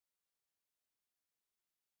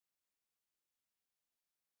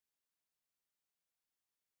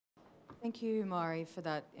Thank you, Mari, for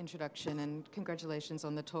that introduction, and congratulations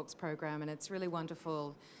on the Talks program. And it's really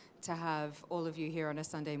wonderful to have all of you here on a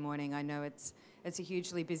Sunday morning. I know it's a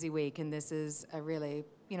hugely busy week, and this is a really,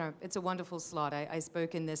 it's a wonderful slot. I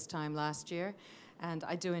spoke in this time last year, and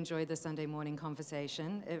I do enjoy the Sunday morning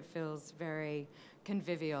conversation. It feels very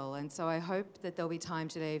convivial, and so I hope that there'll be time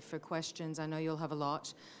today for questions. I know you'll have a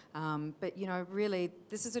lot, but really,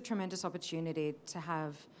 this is a tremendous opportunity to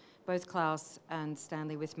have both Claes and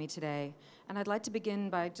Stanley with me today. And I'd like to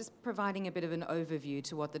begin by just providing a bit of an overview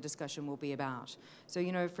to what the discussion will be about.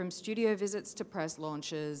 So, from studio visits to press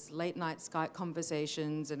launches, late night Skype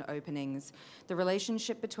conversations and openings, the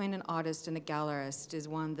relationship between an artist and a gallerist is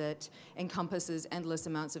one that encompasses endless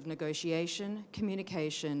amounts of negotiation,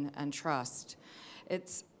 communication, and trust.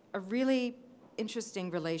 It's a really interesting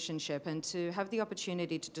relationship, and to have the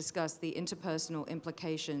opportunity to discuss the interpersonal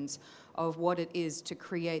implications of what it is to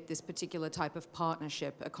create this particular type of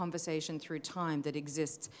partnership, a conversation through time that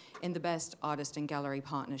exists in the best artist and gallery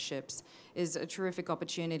partnerships, is a terrific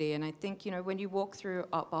opportunity. And I think, when you walk through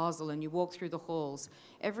Art Basel and you walk through the halls,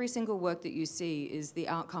 every single work that you see is the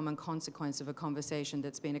outcome and consequence of a conversation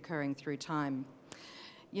that's been occurring through time.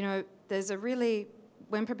 There's a really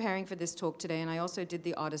when preparing for this talk today, and I also did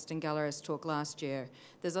the Artist and Gallerist talk last year,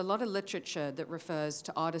 there's a lot of literature that refers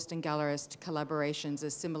to artist and gallerist collaborations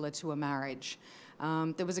as similar to a marriage.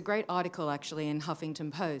 There was a great article actually in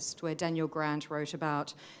Huffington Post where Daniel Grant wrote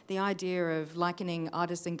about the idea of likening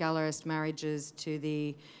artist and gallerist marriages to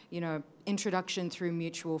the, introduction through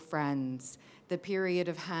mutual friends, the period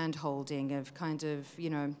of hand-holding, of kind of,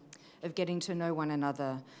 of getting to know one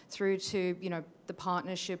another, through to, the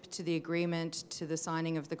partnership, to the agreement, to the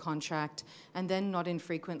signing of the contract, and then not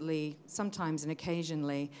infrequently, sometimes and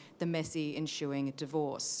occasionally, the messy ensuing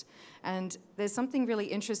divorce. And there's something really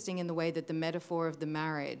interesting in the way that the metaphor of the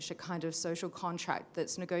marriage, a kind of social contract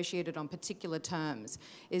that's negotiated on particular terms,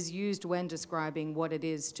 is used when describing what it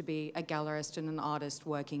is to be a gallerist and an artist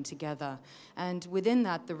working together. And within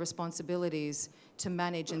that, the responsibilities to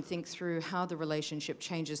manage and think through how the relationship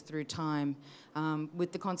changes through time,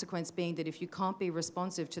 with the consequence being that if you can't be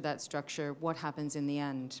responsive to that structure, what happens in the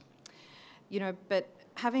end? But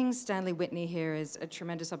having Stanley Whitney here is a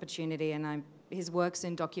tremendous opportunity, and his works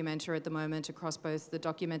in Documenta at the moment across both the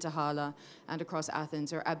Documenta Hala and across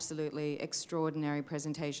Athens are absolutely extraordinary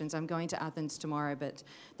presentations. I'm going to Athens tomorrow, but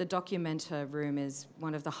the Documenta room is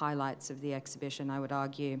one of the highlights of the exhibition, I would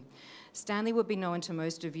argue. Stanley would be known to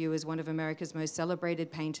most of you as one of America's most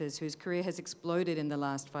celebrated painters whose career has exploded in the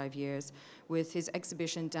last 5 years with his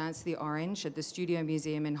exhibition Dance the Orange at the Studio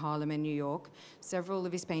Museum in Harlem in New York. Several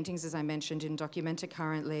of his paintings, as I mentioned, in Documenta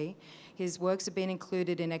currently. His works have been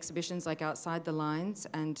included in exhibitions like Outside the Lines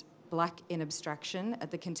and Black in Abstraction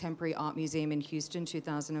at the Contemporary Art Museum in Houston,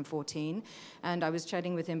 2014. And I was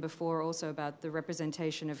chatting with him before also about the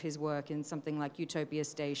representation of his work in something like Utopia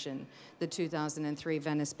Station, the 2003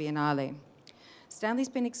 Venice Biennale. Stanley's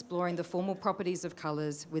been exploring the formal properties of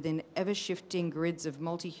colors within ever-shifting grids of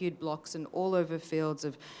multi-hued blocks and all over fields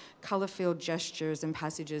of color-filled gestures and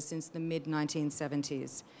passages since the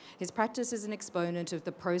mid-1970s. His practice is an exponent of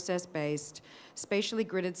the process-based, spatially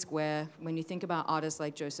gridded square when you think about artists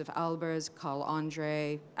like Joseph Albers, Carl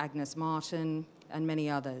Andre, Agnes Martin, and many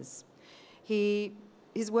others.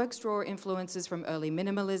 His works draw influences from early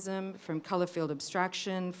minimalism, from color-filled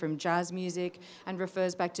abstraction, from jazz music, and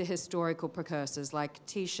refers back to historical precursors like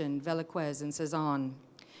Titian, Velázquez, and Cézanne.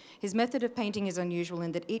 His method of painting is unusual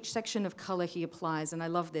in that each section of color he applies, and I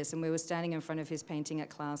love this, and we were standing in front of his painting at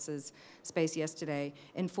Claes's space yesterday,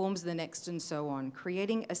 informs the next and so on,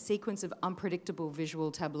 creating a sequence of unpredictable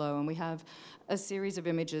visual tableau, and we have a series of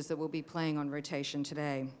images that will be playing on rotation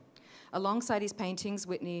today. Alongside his paintings,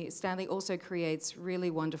 Stanley also creates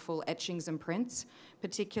really wonderful etchings and prints,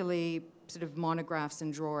 particularly sort of monographs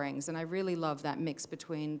and drawings, and I really love that mix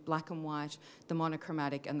between black and white, the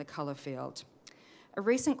monochromatic, and the color field. A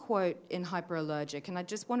recent quote in Hyperallergic, and I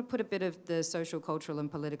just want to put a bit of the social, cultural,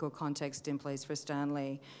 and political context in place for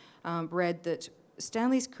Stanley, read that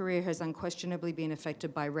Stanley's career has unquestionably been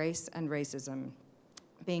affected by race and racism.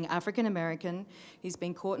 Being African American, he's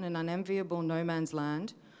been caught in an unenviable no man's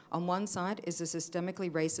land. On one side is a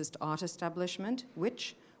systemically racist art establishment,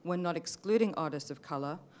 which, when not excluding artists of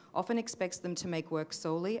color, often expects them to make work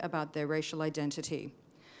solely about their racial identity.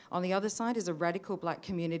 On the other side is a radical black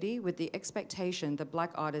community with the expectation that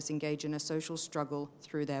black artists engage in a social struggle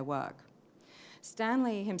through their work.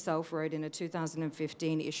 Stanley himself wrote in a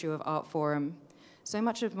 2015 issue of Art Forum, so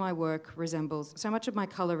much of my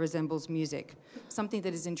color resembles music, something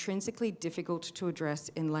that is intrinsically difficult to address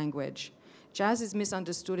in language. Jazz is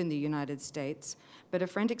misunderstood in the United States, but a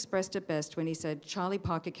friend expressed it best when he said, Charlie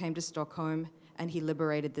Parker came to Stockholm and he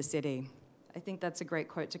liberated the city. I think that's a great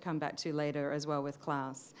quote to come back to later as well with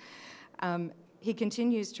Claes. He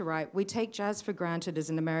continues to write, we take jazz for granted as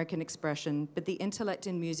an American expression, but the intellect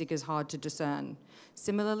in music is hard to discern.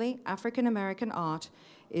 Similarly, African-American art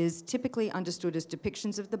is typically understood as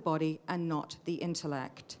depictions of the body and not the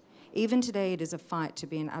intellect. Even today, it is a fight to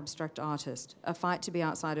be an abstract artist, a fight to be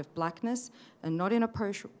outside of blackness, and not in a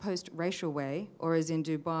post-racial way, or as in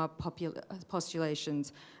Dubois'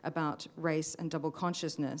 postulations about race and double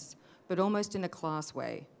consciousness, but almost in a class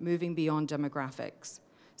way, moving beyond demographics.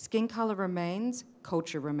 Skin color remains,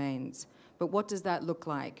 culture remains. But what does that look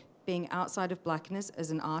like? Being outside of blackness as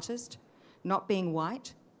an artist, not being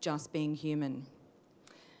white, just being human.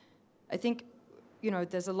 I think,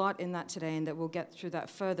 there's a lot in that today, and that we'll get through that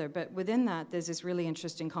further. But within that, there's this really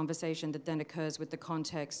interesting conversation that then occurs with the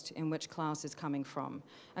context in which Claes is coming from.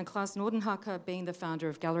 And Claes Nordenhake, being the founder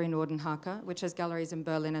of Galerie Nordenhake, which has galleries in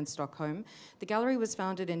Berlin and Stockholm. The gallery was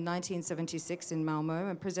founded in 1976 in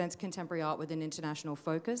Malmö and presents contemporary art with an international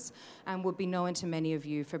focus, and would be known to many of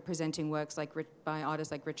you for presenting works by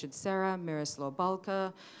artists like Richard Serra, Miroslav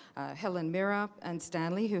Balka, Helen Mirren, and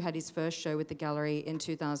Stanley, who had his first show with the gallery in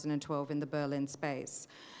 2012 in the Berlin space.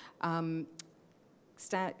 I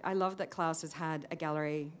love that Claes has had a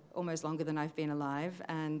gallery almost longer than I've been alive,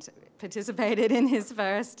 and participated in his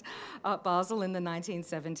first Art Basel in the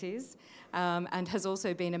 1970s, and has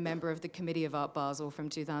also been a member of the Committee of Art Basel from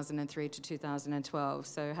 2003 to 2012,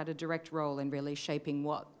 so had a direct role in really shaping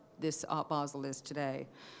what this Art Basel is today.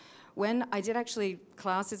 When I did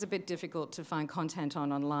Claes is a bit difficult to find content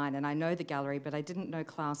on online, and I know the gallery, but I didn't know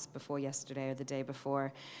Claes before yesterday or the day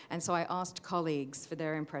before. And so I asked colleagues for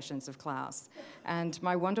their impressions of Claes. And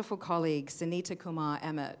my wonderful colleague, Sunita Kumar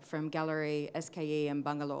Emmett from Galerie SKE in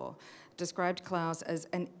Bangalore, described Claes as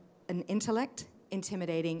an intellect,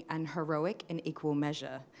 intimidating, and heroic in equal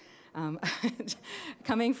measure.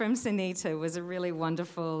 Coming from Sunita was a really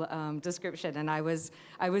wonderful description, and I was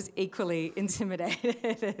equally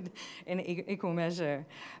intimidated in equal measure.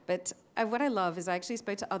 But what I love is I actually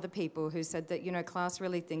spoke to other people who said that, Claes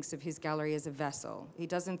really thinks of his gallery as a vessel. He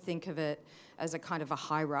doesn't think of it as a kind of a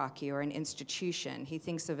hierarchy or an institution. He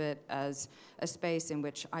thinks of it as a space in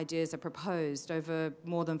which ideas are proposed. Over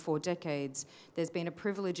more than 4 decades, there's been a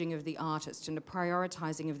privileging of the artist and a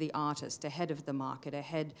prioritizing of the artist ahead of the market,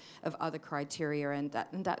 ahead of other criteria, and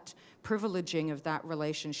that privileging of that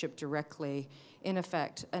relationship directly, in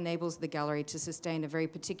effect, enables the gallery to sustain a very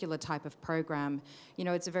particular type of program.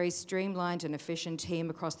 It's a very streamlined and efficient team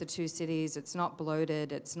across the 2 cities. It's not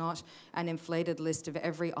bloated. It's not an inflated list of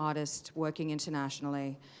every artist working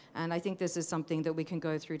internationally. And I think this is something that we can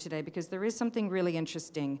go through today, because there is something really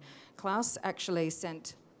interesting. Claes actually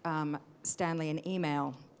sent Stanley an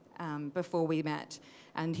email before we met.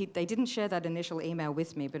 And they didn't share that initial email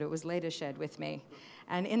with me, but it was later shared with me.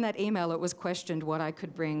 And in that email, it was questioned what I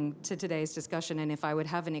could bring to today's discussion and if I would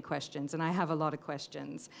have any questions. And I have a lot of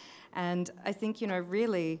questions. And I think,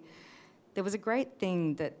 really, there was a great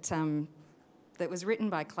thing that was written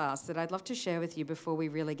by Claes that I'd love to share with you before we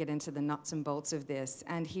really get into the nuts and bolts of this.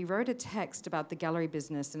 And he wrote a text about the gallery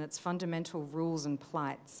business and its fundamental rules and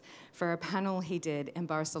plights for a panel he did in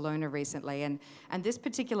Barcelona recently. And this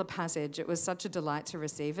particular passage, it was such a delight to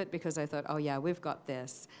receive it, because I thought, oh yeah, we've got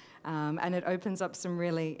this. And it opens up some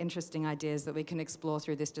really interesting ideas that we can explore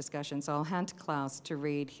through this discussion. So I'll hand to Claes to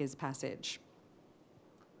read his passage.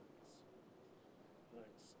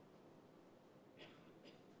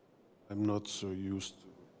 I'm not so used to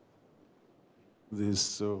this,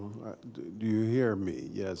 so do you hear me?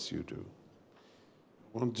 Yes, you do.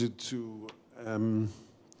 I wanted to,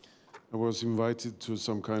 I was invited to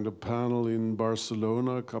some kind of panel in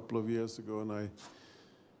Barcelona a couple of years ago, and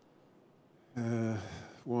I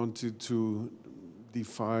wanted to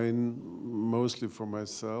define, mostly for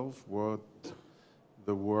myself, what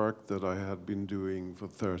the work that I had been doing for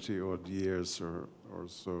 30-odd years or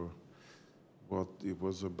so, what it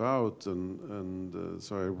was about, and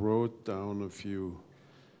so I wrote down a few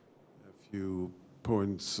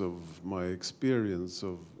points of my experience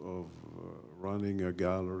of running a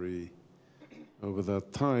gallery over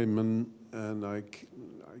that time, and I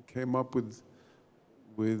came up with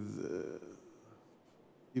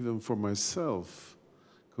even for myself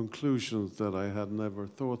conclusions that I had never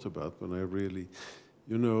thought about when I really.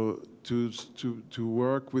 To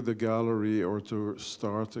work with a gallery, or to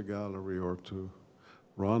start a gallery, or to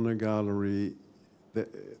run a gallery,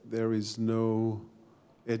 there is no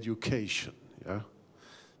education, yeah?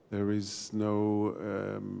 There is no,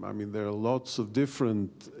 there are lots of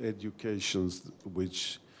different educations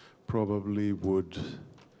which probably would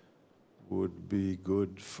be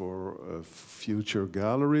good for a future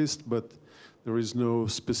gallerist, but there is no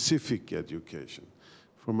specific education.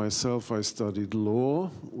 For myself, I studied law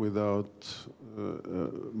without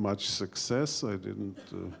much success. I didn't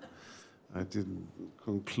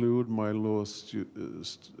conclude my law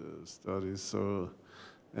studies. So,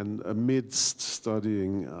 and amidst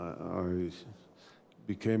studying, I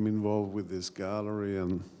became involved with this gallery,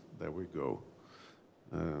 and there we go.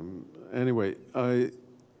 Anyway, I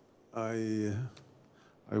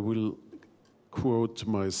will quote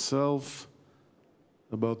myself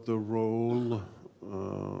about the role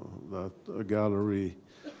that a gallery,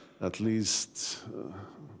 at least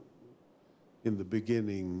in the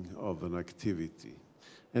beginning of an activity.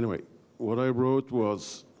 Anyway, what I wrote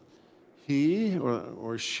was, he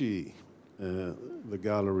or she, the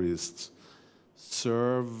gallerist,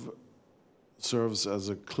 serves as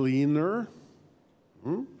a cleaner.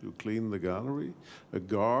 You clean the gallery. A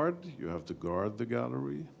guard, you have to guard the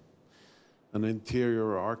gallery. An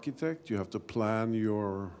interior architect, you have to plan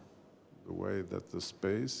the way that the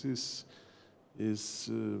space is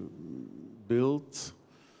built.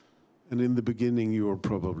 And in the beginning, you are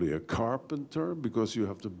probably a carpenter because you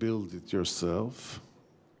have to build it yourself.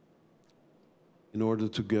 In order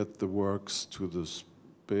to get the works to the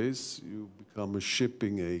space, you become a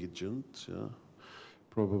shipping agent. Yeah?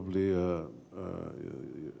 Probably,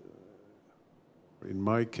 in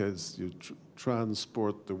my case, you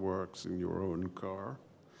transport the works in your own car.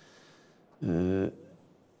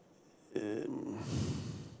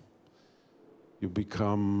 You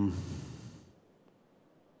become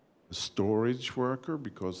a storage worker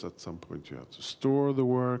because at some point you have to store the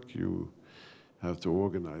work. You have to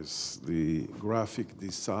organize the graphic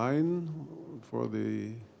design for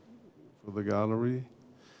the gallery.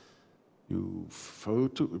 You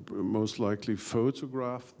most likely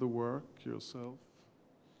photograph the work yourself.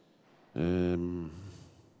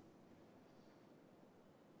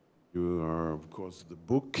 You are, of course, the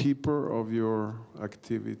bookkeeper of your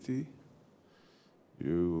activity.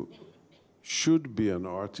 You should be an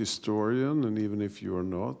art historian, and even if you are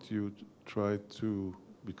not, you try to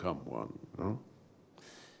become one. No?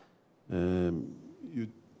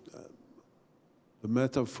 The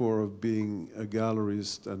metaphor of being a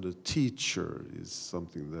gallerist and a teacher is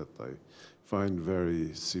something that I find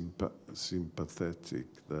very sympathetic,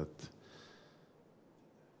 that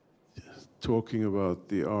talking about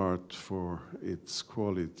the art for its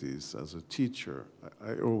qualities as a teacher,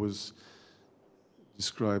 I always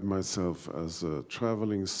describe myself as a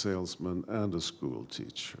traveling salesman and a school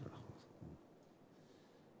teacher.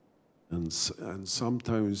 And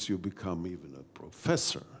sometimes you become even a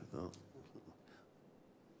professor. You know?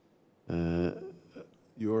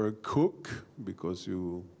 You're a cook because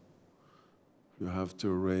you have to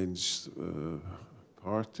arrange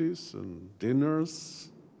parties and dinners.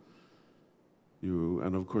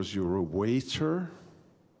 And of course you're a waiter.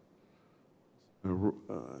 You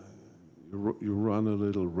run a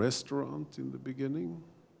little restaurant in the beginning.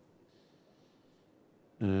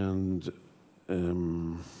 And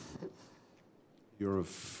you're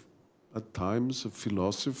at times a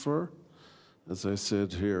philosopher. As I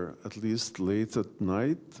said here, at least late at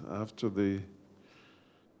night after the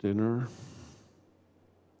dinner.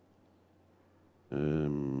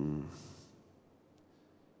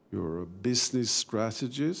 You're a business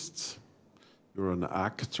strategist. You're an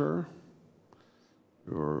actor.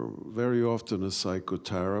 You're very often a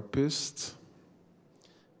psychotherapist.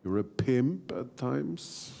 You're a pimp at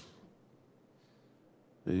times.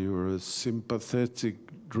 You're a sympathetic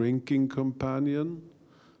drinking companion.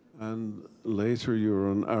 And later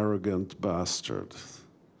you're an arrogant bastard.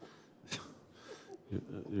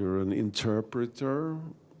 You're an interpreter,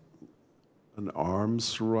 an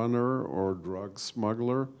arms runner or drug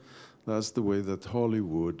smuggler. That's the way that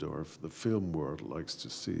Hollywood or the film world likes to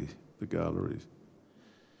see the gallery.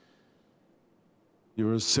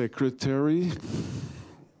 You're a secretary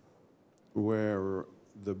where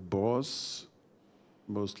the boss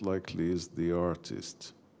most likely is the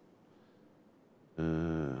artist.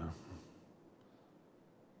 And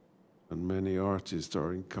many artists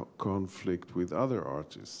are in conflict with other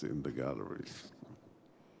artists in the galleries.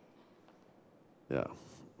 Yeah.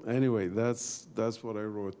 Anyway, that's what I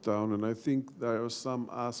wrote down, and I think there are some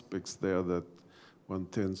aspects there that one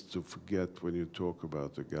tends to forget when you talk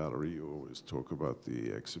about the gallery. You always talk about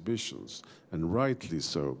the exhibitions, and rightly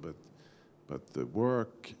so. But the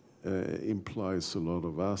work implies a lot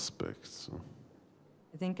of aspects. So.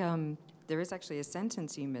 I think there is actually a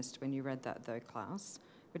sentence you missed when you read that, though, Claes,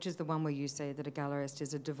 which is the one where you say that a gallerist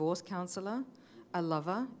is a divorce counselor. a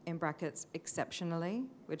lover, in brackets, exceptionally,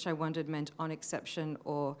 which I wondered meant on exception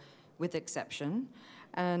or with exception,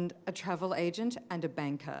 and a travel agent and a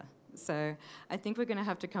banker. So I think we're going to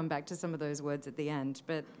have to come back to some of those words at the end.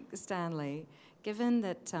 But Stanley, given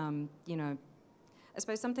that, you know, I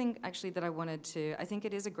suppose something actually that I wanted to, I think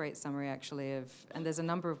it is a great summary actually of, and there's a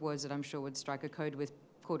number of words that I'm sure would strike a chord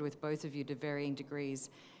with both of you to varying degrees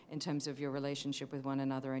in terms of your relationship with one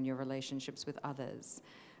another and your relationships with others,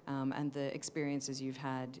 and the experiences you've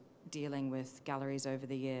had dealing with galleries over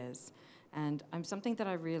the years. And something that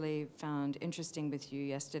I really found interesting with you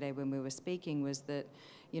yesterday when we were speaking was that,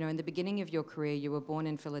 you know, in the beginning of your career, you were born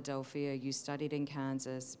in Philadelphia, you studied in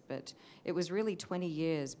Kansas, but it was really 20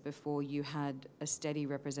 years before you had a steady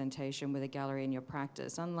representation with a gallery in your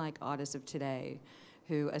practice, unlike artists of today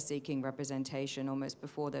who are seeking representation almost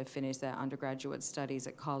before they've finished their undergraduate studies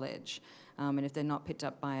at college. And if they're not picked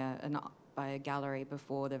up by a gallery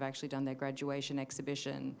before they've actually done their graduation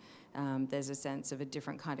exhibition, there's a sense of a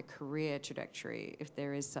different kind of career trajectory, if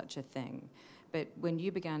there is such a thing. But when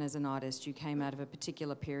you began as an artist, you came out of a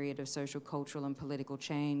particular period of social, cultural, and political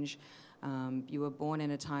change. You were born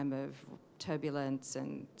in a time of turbulence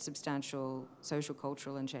and substantial social,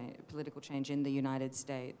 cultural, and political change in the United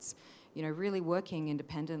States. You know, really working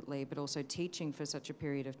independently, but also teaching for such a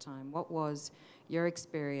period of time. What was your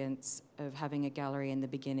experience of having a gallery in the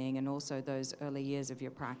beginning and also those early years of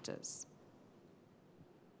your practice?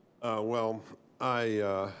 Well,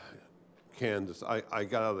 Kansas. I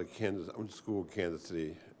got out of Kansas. I went to school in Kansas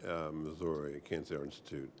City, Missouri, at Kansas Art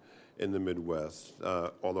Institute, in the Midwest.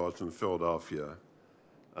 Although I was from Philadelphia,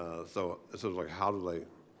 so it was like,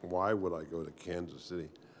 why would I go to Kansas City?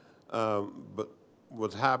 But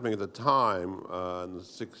what's happening at the time in the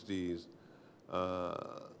 '60s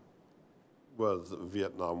was the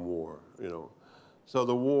Vietnam War. You know, so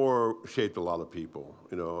the war shaped a lot of people.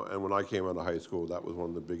 You know, and when I came out of high school, that was one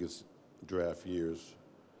of the biggest draft years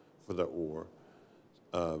for that war,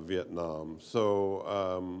 Vietnam. So,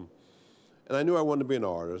 and I knew I wanted to be an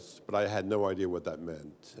artist, but I had no idea what that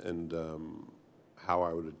meant and how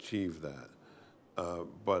I would achieve that.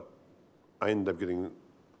 But I ended up getting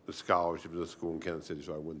a scholarship to the school in Kansas City,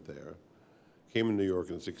 so I went there. Came to New York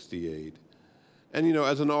in '68. And, you know,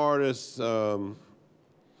 as an artist, well,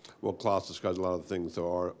 Claes describes a lot of things,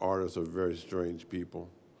 so artists are very strange people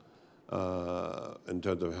in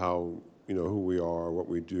terms of how, you know, who we are, what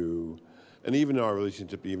we do, and even our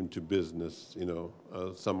relationship even to business. You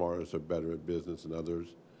know, some artists are better at business than others,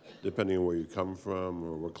 depending on where you come from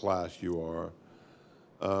or what class you are.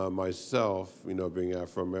 Myself, you know, being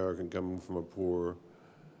Afro-American, coming from a poor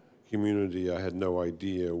community, I had no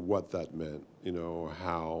idea what that meant, you know,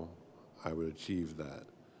 how I would achieve that.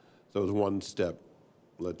 So it was one step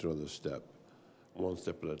led to another step, one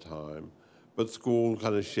step at a time. But school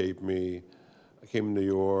kind of shaped me. I came to New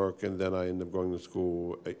York, and then I ended up going to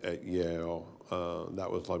school at Yale. That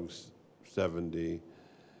was like '70.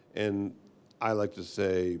 And I like to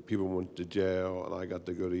say people went to jail, and I got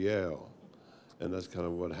to go to Yale. And that's kind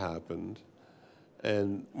of what happened.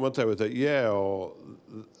 And once I was at Yale,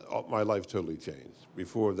 my life totally changed.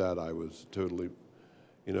 Before that, I was totally,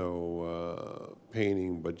 you know,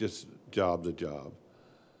 painting, but just job to job.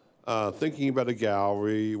 Thinking about a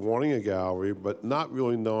gallery, wanting a gallery, but not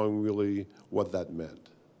really knowing really what that meant.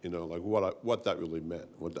 You know, like what that really meant.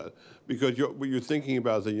 Because what you're thinking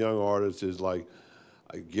about as a young artist is like,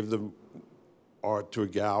 I give them art to a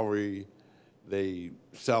gallery, they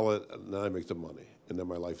sell it, and then I make some money, and then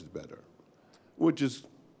my life is better. Which is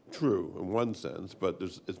true in one sense, but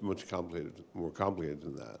it's much more complicated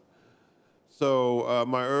than that. So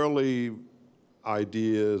my early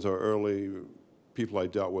ideas or early people I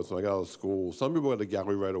dealt with when I got out of school, some people had a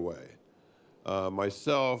gallery right away.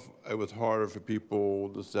 Myself, it was harder for people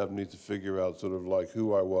in the '70s to figure out sort of like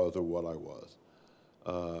who I was or what I was.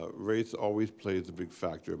 Race always plays a big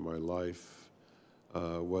factor in my life,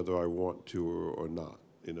 whether I want to or not.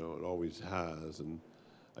 You know, it always has, and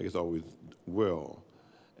I guess always will.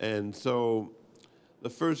 And so the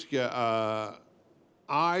first,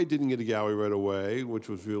 I didn't get a gallery right away, which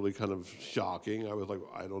was really kind of shocking. I was like,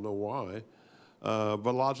 I don't know why. But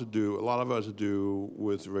a lot of us to do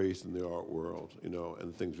with race in the art world, you know,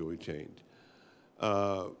 and things really changed.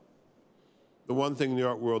 The one thing in the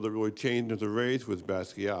art world that really changed with the race was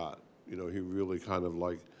Basquiat. You know, he really kind of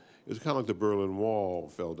like, it was kind of like the Berlin Wall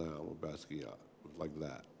fell down with Basquiat. It was like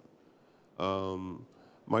that.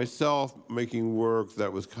 Myself making work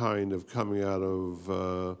that was kind of coming out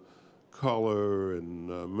of color and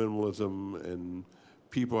minimalism, and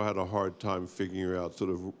people had a hard time figuring out sort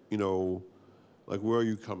of, you know, like, where are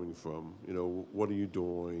you coming from? You know, what are you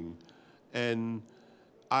doing? And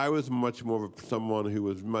I was much more of someone who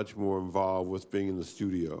was much more involved with being in the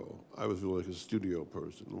studio. I was really like a studio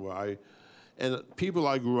person. And people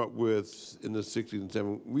I grew up with in the 60s and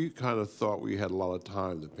 70s, we kind of thought we had a lot of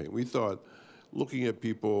time to paint. We thought looking at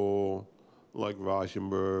people like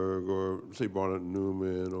Rauschenberg or, say, Barnett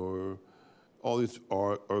Newman or all these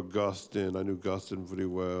art, or Gustin, I knew Gustin pretty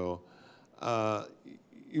well,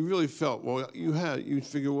 you really felt, well, you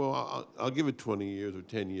figure, well, I'll give it 20 years or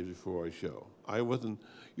 10 years before I show.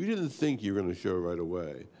 You didn't think you were going to show right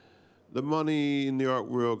away. The money in the art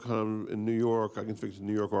world, kind of in New York, I can speak to the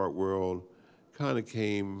New York art world, kind of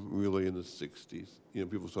came really in the 60s. You know,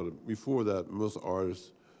 people started, before that, most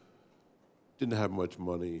artists didn't have much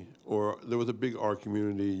money, or there was a big art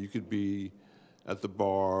community. You could be at the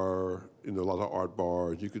bar, a lot of art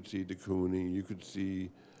bars, you could see de Kooning, you could see,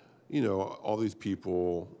 all these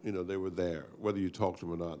people, they were there. Whether you talked to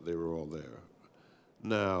them or not, they were all there.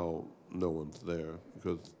 Now, no one's there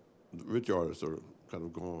because the rich artists are kind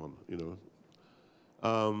of gone,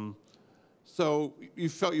 So you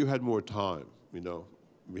felt you had more time,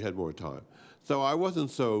 we had more time. So I wasn't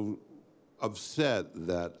so upset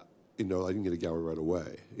that, I didn't get a gallery right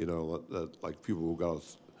away, like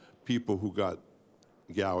people who got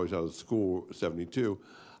galleries out of school, 72.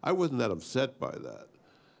 I wasn't that upset by that.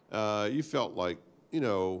 You felt like,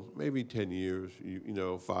 maybe 10 years,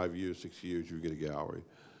 5 years, 6 years, you would get a gallery.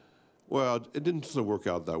 Well, it didn't sort of work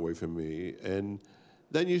out that way for me. And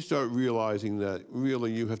then you start realizing that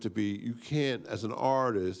really you can't, as an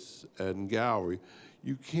artist and gallery,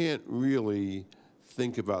 you can't really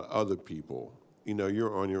think about other people.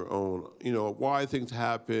 You're on your own. Why things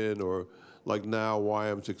happen, or like now, why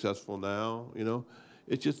I'm successful now,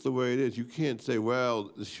 It's just the way it is. You can't say,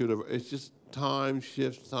 well, this should have, it's just time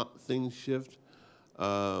shifts, things shift,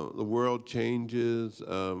 the world changes,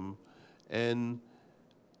 and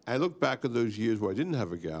I look back at those years where I didn't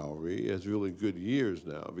have a gallery as really good years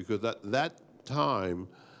now, because that time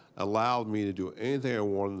allowed me to do anything I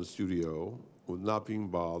wanted in the studio with not being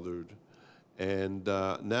bothered, and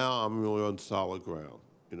now I'm really on solid ground,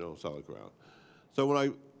 solid ground.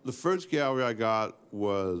 So the first gallery I got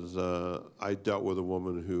was, I dealt with a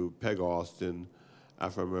woman Peg Austin,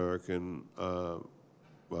 Afro-American,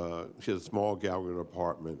 she had a small gallery in her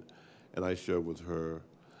apartment, and I showed with her.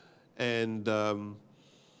 And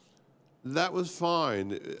that was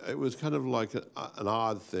fine. It was kind of like an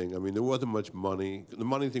odd thing. I mean, there wasn't much money. The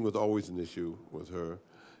money thing was always an issue with her.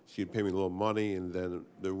 She'd pay me a little money, and then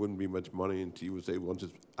there wouldn't be much money, and she would say, "Want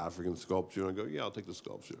this African sculpture?" And I'd go, "Yeah, I'll take the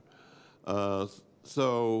sculpture."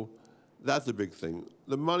 So that's a big thing.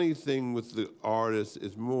 The money thing with the artist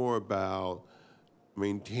is more about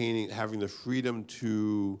having the freedom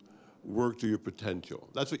to work to your potential.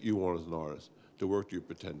 That's what you want as an artist, to work to your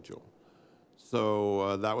potential.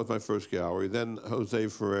 So that was my first gallery. Then Jose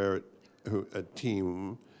Ferrer, a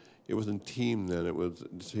team, it wasn't team then,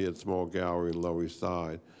 he had a small gallery in Lower East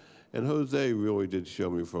Side. And Jose really did show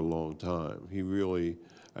me for a long time. He really,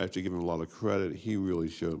 I have to give him a lot of credit, he really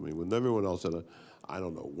showed me. When everyone else said, I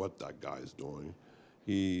don't know what that guy's doing,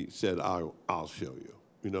 he said, I'll show you.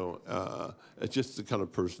 It's just the kind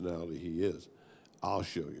of personality he is. I'll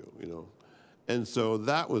show you, And so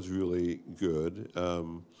that was really good.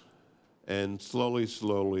 And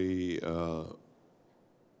slowly,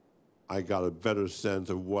 I got a better sense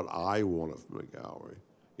of what I wanted from a gallery,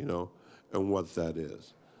 and what that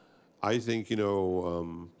is. I think,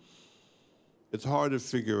 it's hard to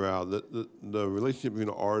figure out that the relationship between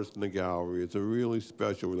an artist and a gallery is a really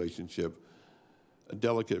special relationship, a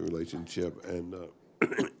delicate relationship, and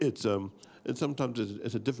and sometimes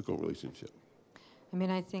it's a difficult relationship. I mean,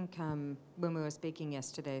 I think when we were speaking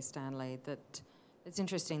yesterday, Stanley, that it's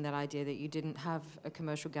interesting, that idea that you didn't have a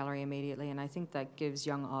commercial gallery immediately, and I think that gives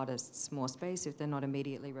young artists more space if they're not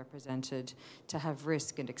immediately represented, to have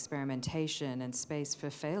risk and experimentation and space for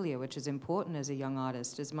failure, which is important as a young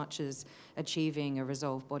artist as much as achieving a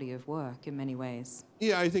resolved body of work in many ways.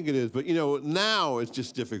 Yeah, I think it is, but now it's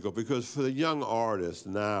just difficult because for the young artist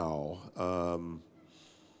now,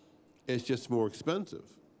 it's just more expensive.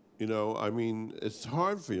 I mean, it's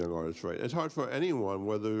hard for young artists, right? It's hard for anyone,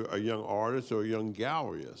 whether a young artist or a young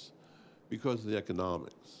gallerist, because of the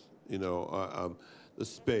economics, the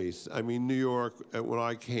space. I mean, New York, when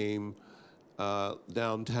I came,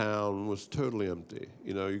 downtown was totally empty.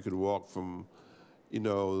 You could walk from,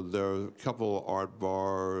 there are a couple of art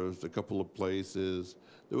bars, a couple of places.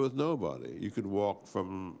 There was nobody. You could walk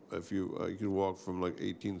from, you could walk from like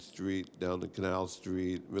 18th Street down to Canal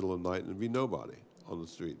Street, middle of the night, and there'd be nobody on the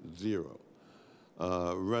street, zero.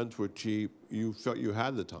 Rents were cheap. You felt you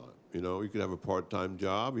had the time. You could have a part-time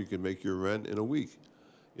job. You could make your rent in a week.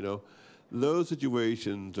 those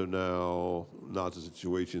situations are now not the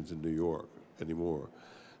situations in New York anymore.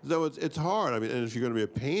 So it's hard. I mean, and if you're going to be a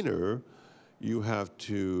painter, you have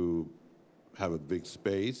to have a big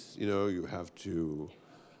space. You know, you have to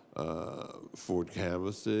afford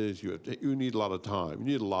canvases. You need a lot of time. You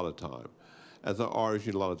need a lot of time. As an artist,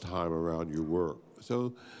 you need a lot of time around your work.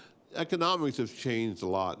 So economics has changed a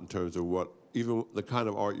lot in terms of even the kind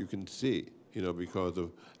of art you can see, you know, because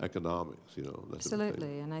of economics, you know. That's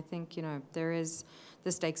Absolutely, and I think, you know,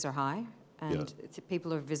 the stakes are high, and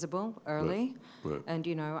people are visible early. Right. And,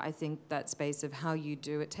 you know, I think that space of how you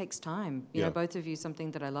do it takes time. You know, both of you,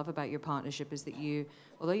 something that I love about your partnership is that you,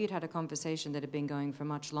 although you'd had a conversation that had been going for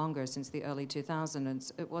much longer, since the early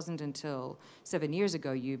 2000s, it wasn't until 7 years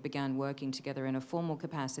ago you began working together in a formal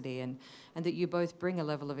capacity, and that you both bring a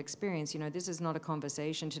level of experience. You know, this is not a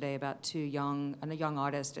conversation today about a young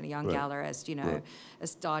artist and a young gallerist, you know,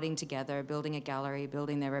 starting together, building a gallery,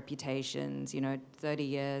 building their reputations, you know, 30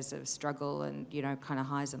 years of struggle and, you know, kind of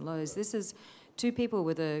highs and lows. This is two people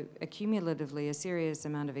with a cumulatively a serious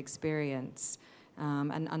amount of experience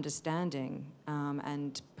and understanding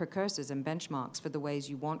and precursors and benchmarks for the ways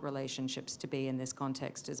you want relationships to be in this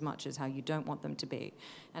context as much as how you don't want them to be.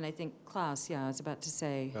 And I think, Claes, I was about to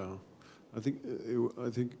say... Yeah, I think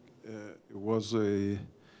it was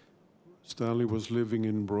Stanley was living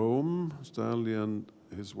in Rome. Stanley and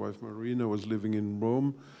his wife Marina was living in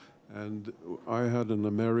Rome, and I had an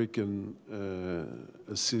American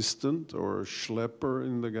assistant or schlepper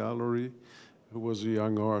in the gallery who was a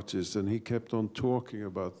young artist, and he kept on talking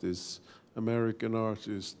about this American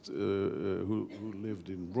artist who lived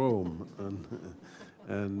in Rome,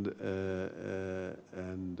 and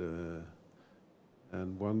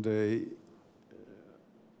one day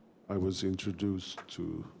I was introduced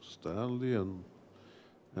to Stanley, and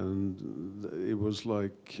it was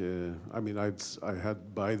like, I mean, I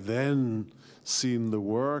had by then seen the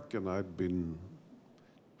work, and I'd been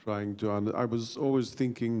trying to, I was always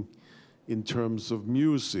thinking in terms of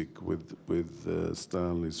music with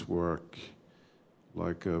Stanley's work,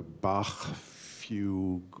 like a Bach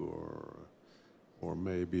fugue or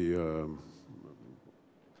maybe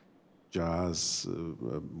jazz,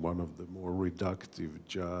 one of the more reductive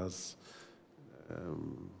jazz,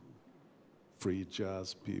 free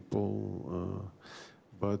jazz people.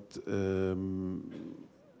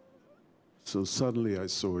 So suddenly I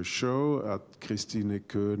saw a show at Christine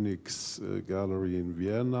Koenig's gallery in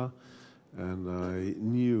Vienna, and I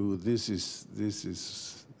knew this is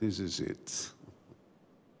it.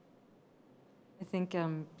 I think,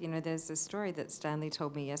 you know, there's a story that Stanley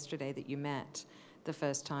told me yesterday that you met the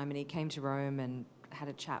first time, and he came to Rome and had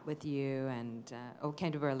a chat with you, and or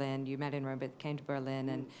came to Berlin. You met in Rome, but came to Berlin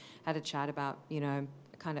and had a chat about, you know,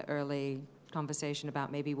 a kind of early conversation about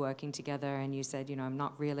maybe working together. And you said, you know, I'm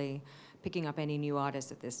not really picking up any new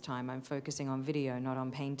artists at this time. I'm focusing on video, not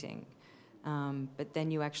on painting. But then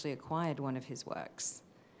you actually acquired one of his works,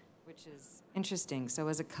 which is interesting. So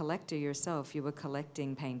as a collector yourself, you were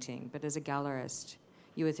collecting painting, but as a gallerist,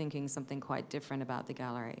 you were thinking something quite different about the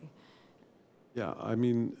gallery. Yeah, I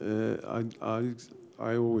mean,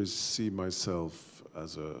 I always see myself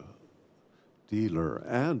as a dealer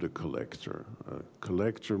and a collector. A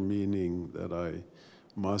collector meaning that I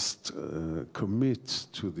must commit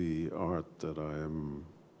to the art that I am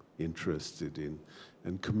interested in.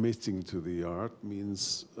 And committing to the art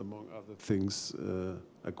means, among other things,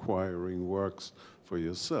 acquiring works for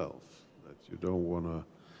yourself that you don't want to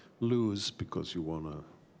lose because you want to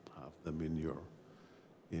have them in your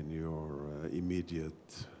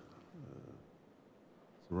immediate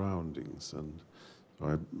surroundings. And so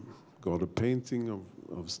I got a painting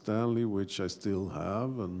of Stanley, which I still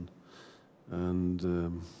have, and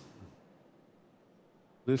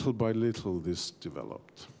little by little this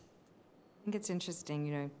developed. I think it's interesting,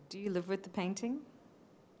 you know, do you live with the painting?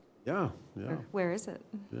 Yeah. Where is it?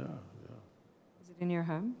 Yeah. Is it in your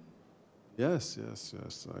home? Yes.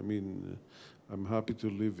 I mean, I'm happy to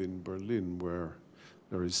live in Berlin, where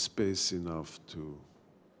there is space enough to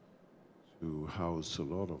house a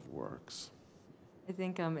lot of works. I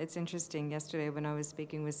think it's interesting yesterday when I was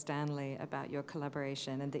speaking with Stanley about your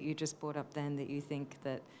collaboration, and that you just brought up then that you think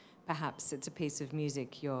that perhaps it's a piece of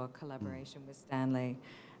music, your collaboration with Stanley.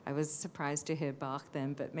 I was surprised to hear Bach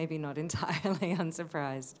then, but maybe not entirely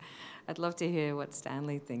unsurprised. I'd love to hear what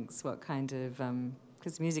Stanley thinks, what kind of,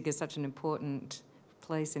 because music is such an important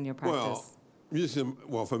place in your practice.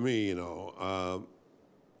 Well, for me, you know,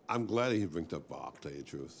 I'm glad he brings up Bach, to tell you the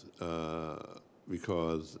truth,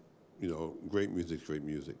 because, you know, great music's great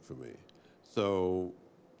music for me. So,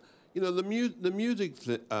 you know, the music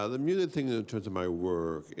thing in terms of my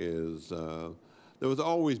work is there was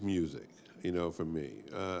always music, you know, for me.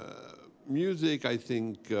 Music, I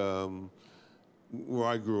think, where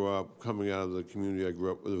I grew up, coming out of the community I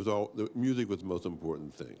grew up with, the music was the most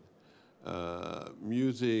important thing.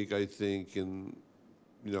 Music, I think, and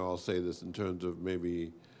you know, I'll say this in terms of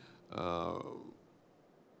maybe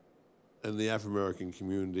in the Afro-American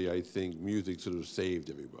community, I think music sort of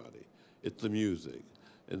saved everybody. It's the music.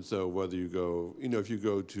 And so whether you go, you know, if you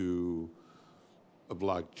go to a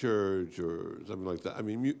black church or something like that, I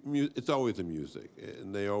mean, it's always the music.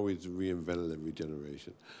 And they always reinvented every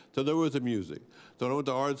generation. So there was the music. So when I went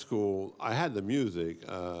to art school, I had the music,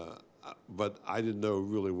 but I didn't know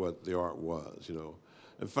really what the art was, you know.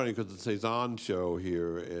 And funny, because the Cezanne show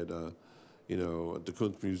here at, you know, at the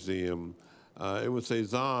Kunstmuseum, it was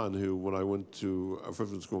Cezanne who, when I went to a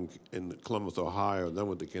freshman school in Columbus, Ohio, and then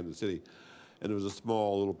went to Kansas City, and there was a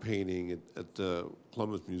small little painting at the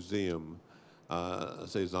Columbus Museum,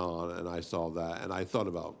 Cezanne, and I saw that, and I thought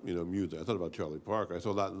about, you know, music. I thought about Charlie Parker. I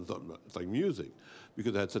saw that and thought, it's like music,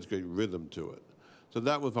 because it had such great rhythm to it. So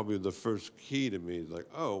that was probably the first key to me, like,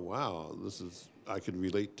 oh, wow, I could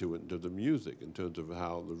relate to it in terms of music, in terms of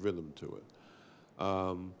how the rhythm to it.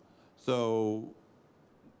 So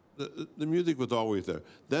the music was always there.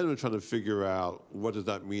 Then we're trying to figure out what does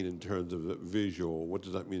that mean in terms of visual, what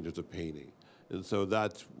does that mean in terms of painting? And so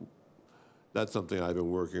that's something I've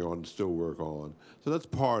been working on, still work on. So that's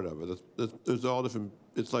part of it. There's all different,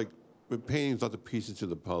 it's like with painting's not the pieces to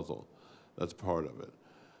the puzzle. That's part of it.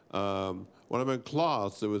 When I'm in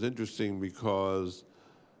Claes, it was interesting because,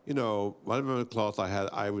 you know, when I'm in Claes,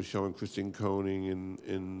 I was showing Christine Koning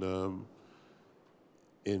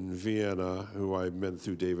in Vienna, who I met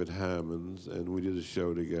through David Hammonds, and we did a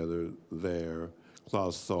show together there.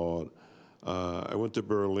 Claes saw it. I went to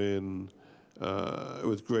Berlin. It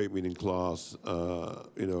was great meeting Claes,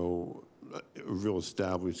 you know, a real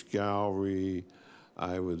established gallery.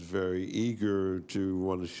 I was very eager to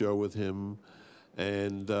want to show with him,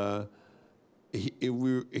 and he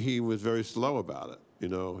was very slow about it. You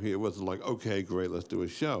know, it wasn't like, okay, great, let's do a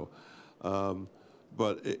show.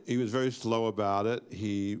 But he was very slow about it.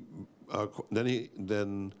 Then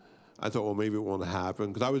I thought, well, maybe it won't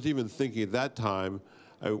happen, because I was even thinking at that time.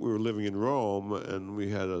 We were living in Rome, and we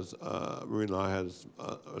had Marina and I had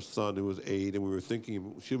a son who was 8, and we were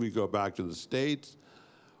thinking, should we go back to the States,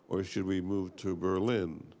 or should we move to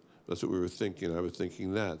Berlin? That's what we were thinking. I was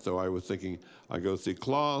thinking that. So I was thinking, I'd go see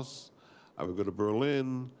Claes, I would go to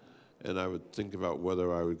Berlin, and I would think about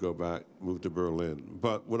whether I would go back, move to Berlin.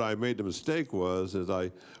 But what I made the mistake is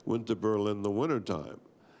I went to Berlin in the wintertime,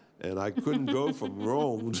 and I couldn't go from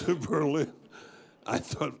Rome to Berlin. I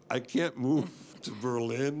thought, I can't move to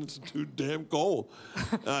Berlin, it's too damn cold.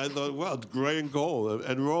 And I thought, well, it's gray and cold,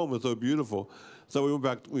 and Rome is so beautiful. So we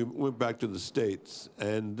went back to the States,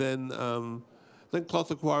 and then Claes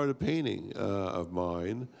acquired a painting of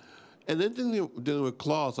mine. And then dealing with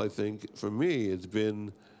Claes, I think, for me, it's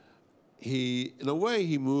been, in a way,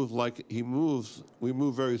 we move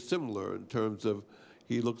very similar in terms of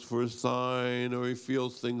he looks for a sign or he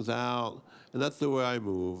feels things out. And that's the way I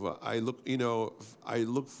move. I look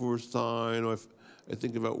for a sign, or I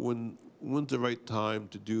think about when's the right time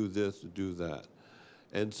to do this, to do that.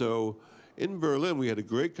 And so in Berlin, we had a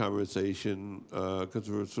great conversation, because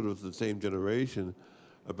we were sort of the same generation,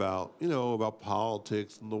 about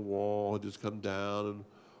politics and the wall had just come down and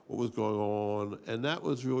what was going on. And that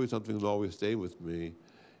was really something that always stayed with me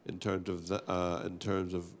in terms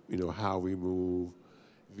of how we move.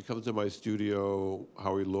 If he comes to my studio,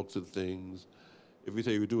 how he looks at things. If we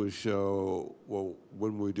say we do a show, well,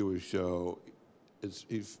 when we do a show,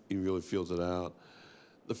 he really feels it out.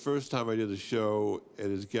 The first time I did a show at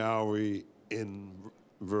his gallery in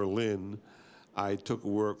Berlin, I took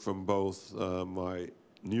work from both my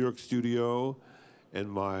New York studio and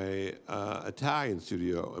my Italian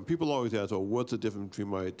studio. And people always ask, well, what's the difference between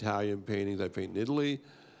my Italian paintings I paint in Italy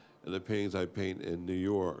and the paintings I paint in New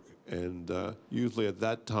York? And usually at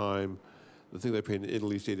that time, the things I painted in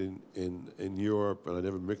Italy stayed in Europe, and I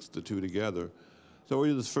never mixed the two together. So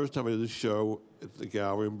this first time I did this show at the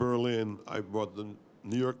gallery in Berlin, I brought the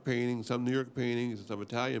New York paintings, some New York paintings, and some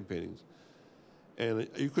Italian paintings. And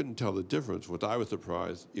you couldn't tell the difference, which I was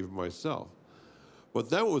surprised, even myself. But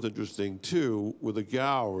then what was interesting, too, with the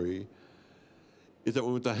gallery, is that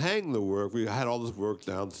when we went to hang the work, we had all this work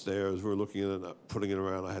downstairs. We were looking at it, putting it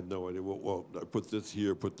around. I had no idea. Well, I put this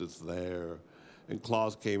here, put this there. And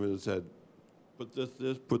Claes came in and said, put this,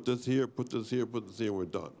 put this here, put this here, put this here, and we're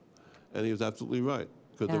done. And he was absolutely right,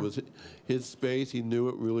 because it was his space. He knew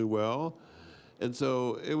it really well. And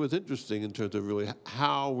so it was interesting in terms of really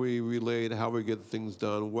how we relate, how we get things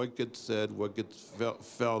done, what gets said, what gets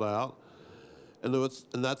felt out.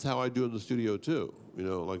 And that's how I do in the studio too, you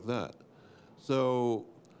know, like that. So,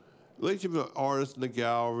 relationship with artists in the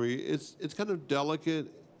gallery, it's kind of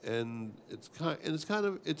delicate, and it's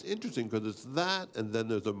interesting because it's that, and then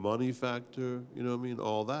there's a money factor, you know what I mean,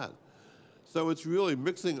 all that. So it's really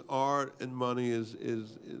mixing art and money is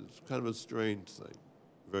kind of a strange thing,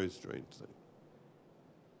 very strange thing.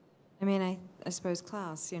 I mean, I suppose,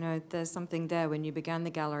 Claes, you know, there's something there when you began the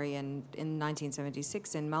gallery in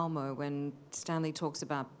 1976 in Malmo, when Stanley talks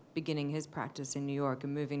about beginning his practice in New York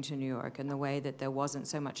and moving to New York, and the way that there wasn't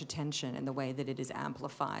so much attention, and the way that it is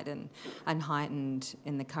amplified and heightened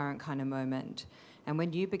in the current kind of moment. And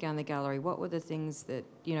when you began the gallery, what were the things that,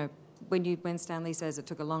 you know, when Stanley says it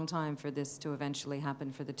took a long time for this to eventually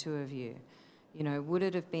happen for the two of you, you know, would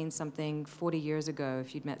it have been something 40 years ago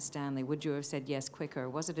if you'd met Stanley? Would you have said yes quicker?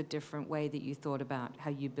 Was it a different way that you thought about how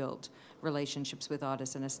you built relationships with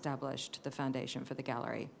artists and established the foundation for the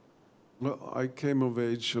gallery? Well, I came of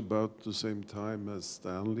age about the same time as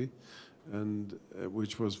Stanley, and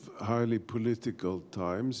which was highly political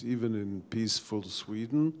times. Even in peaceful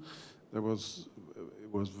Sweden, it was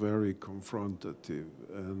very confrontative,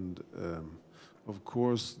 and of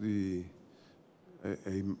course a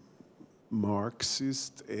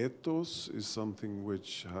Marxist ethos is something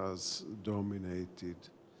which has dominated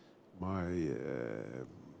my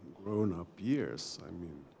grown-up years. I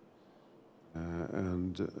mean,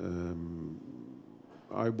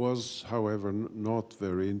 I was, however, not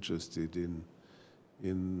very interested in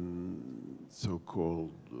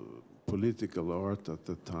so-called political art at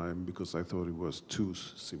the time, because I thought it was too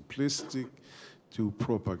simplistic, too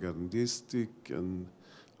propagandistic, and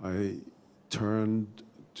I turned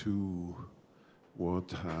to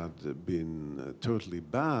what had been totally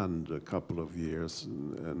banned a couple of years,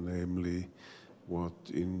 namely what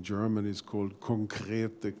in German is called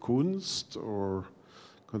konkrete Kunst, or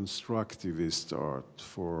constructivist art,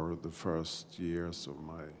 for the first years of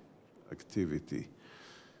my activity.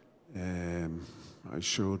 I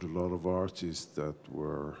showed a lot of artists that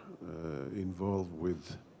were involved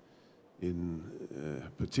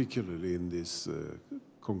particularly in this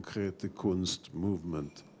konkrete Kunst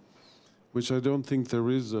movement, which I don't think there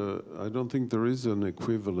is an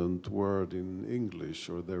equivalent word in English,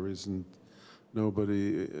 or there isn't.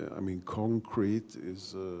 Nobody. I mean, concrete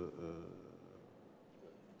is.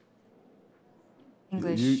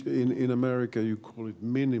 English. In America, you call it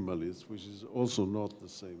minimalist, which is also not the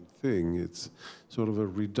same thing. It's sort of a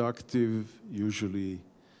reductive, usually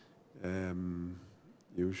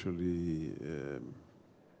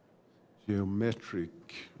geometric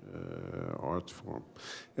art form.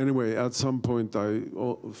 Anyway, at some point I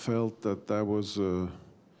felt that was a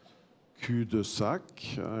cul-de-sac.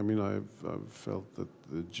 I mean, I've felt that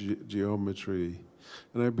the geometry,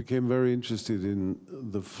 and I became very interested in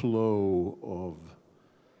the flow of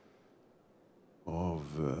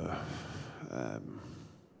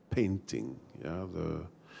painting. Yeah,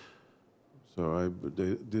 so I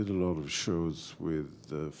did a lot of shows with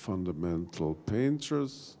fundamental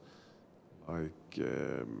painters, like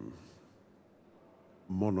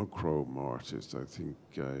monochrome artists. I think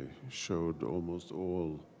I showed almost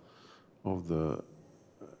all of the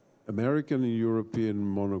American and European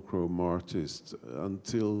monochrome artists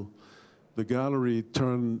until the gallery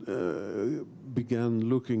began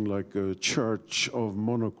looking like a church of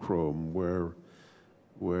monochrome, where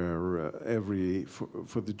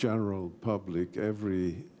for the general public,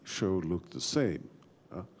 every show looked the same.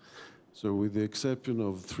 So with the exception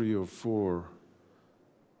of 3 or 4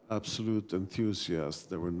 absolute enthusiasts,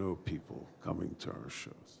 there were no people coming to our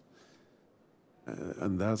shows.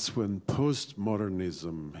 And that's when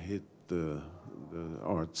postmodernism hit the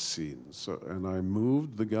art scene. And I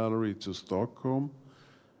moved the gallery to Stockholm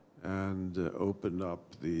and opened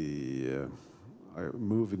up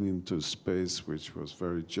moving into a space which was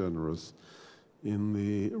very generous in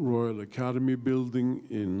the Royal Academy building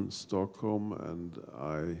in Stockholm, and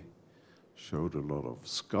I showed a lot of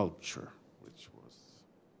sculpture, which was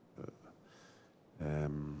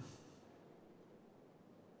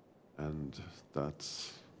and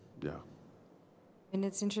that's, yeah. And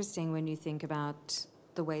it's interesting when you think about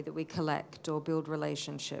the way that we collect or build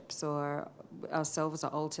relationships or ourselves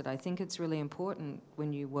are altered. I think it's really important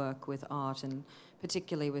when you work with art, and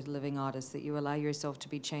particularly with living artists, that you allow yourself to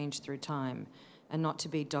be changed through time and not to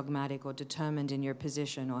be dogmatic or determined in your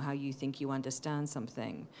position or how you think you understand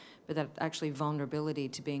something, but that actually vulnerability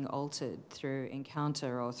to being altered through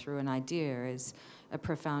encounter or through an idea is a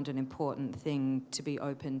profound and important thing to be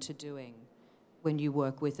open to doing when you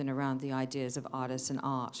work with and around the ideas of artists and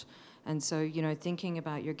art. And so, you know, thinking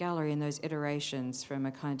about your gallery and those iterations from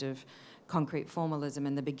a kind of concrete formalism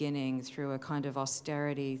in the beginning, through a kind of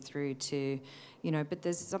austerity, through to, but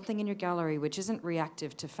there's something in your gallery which isn't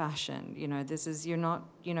reactive to fashion. You're not,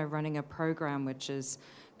 running a program which is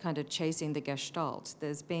kind of chasing the gestalt.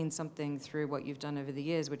 There's been something through what you've done over the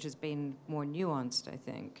years which has been more nuanced, I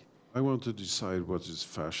think. I want to decide what is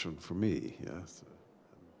fashion for me, yes.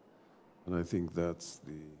 And I think that's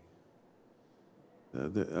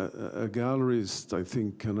a gallerist, I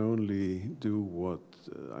think, can only do what,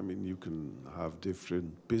 you can have different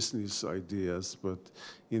business ideas, but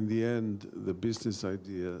in the end, the business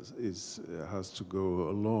idea has to go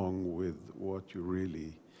along with what you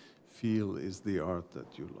really feel is the art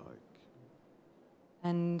that you like.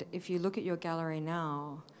 And if you look at your gallery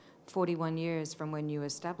now, 41 years from when you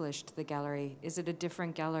established the gallery, is it a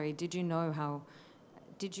different gallery? Did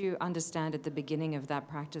you understand at the beginning of that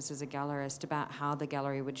practice as a gallerist about how the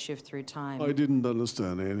gallery would shift through time? I didn't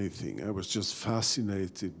understand anything. I was just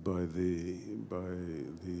fascinated by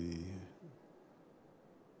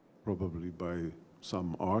probably by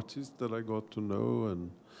some artists that I got to know,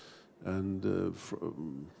 and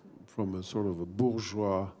from a sort of a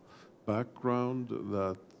bourgeois background,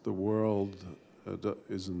 that the world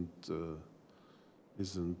isn't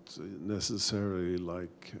necessarily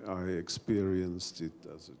like I experienced it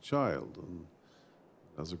as a child and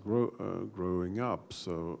as a growing up.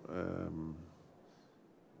 So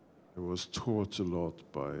I was taught a lot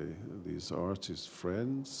by these artist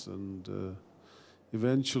friends, and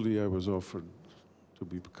eventually I was offered to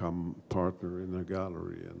become partner in a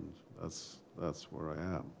gallery, and that's where I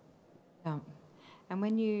am. Yeah.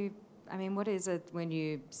 And what is it when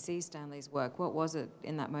you see Stanley's work? What was it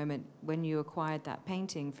in that moment when you acquired that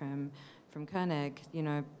painting from Koenig?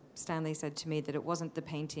 Stanley said to me that it wasn't the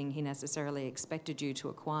painting he necessarily expected you to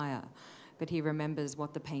acquire, but he remembers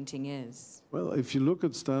what the painting is. Well, if you look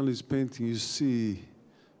at Stanley's painting, you see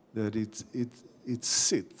that it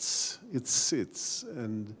sits,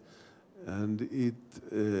 and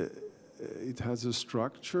it has a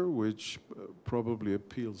structure which probably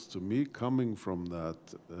appeals to me, coming from that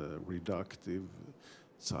reductive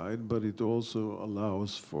side, but it also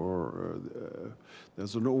allows for,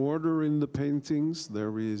 there's an order in the paintings,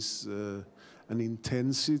 there is an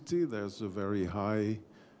intensity, there's a very high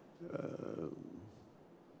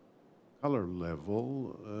color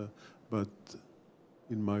level, but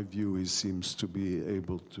in my view, he seems to be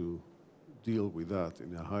able to deal with that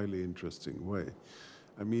in a highly interesting way.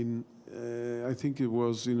 I think it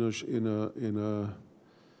was in a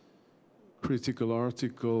critical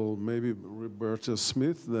article, maybe Roberta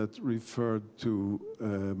Smith, that referred to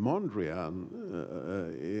Mondrian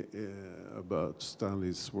about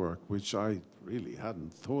Stanley's work, which I really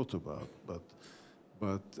hadn't thought about. But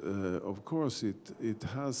of course, it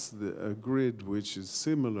has a grid which is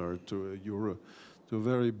similar to a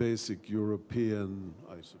very basic European,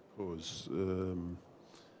 I suppose,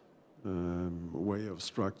 way of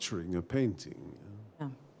structuring a painting. Yeah.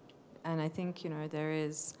 And I think, there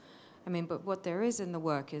is, but what there is in the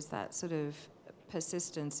work is that sort of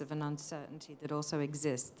persistence of an uncertainty that also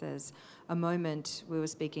exists. There's a moment, we were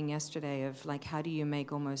speaking yesterday, of like, how do you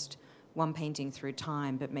make almost one painting through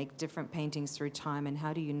time, but make different paintings through time, and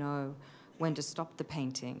how do you know when to stop the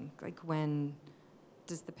painting? Like, when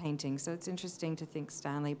does the painting? So it's interesting to think,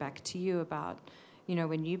 Stanley, back to you about,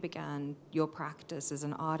 when you began your practice as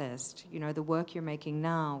an artist, the work you're making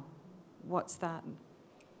now, what's that?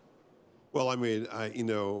 Well,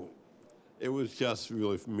 it was just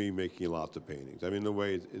really for me making lots of paintings. The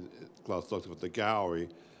way Claes talked about the gallery,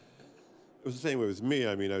 it was the same way with me.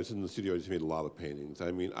 I was in the studio, I just made a lot of paintings.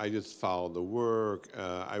 I just followed the work.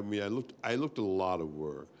 I looked at a lot of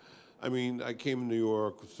work. I came to New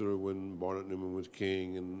York sort of when Barnett Newman was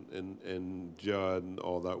king and Judd and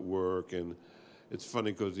all that work. And it's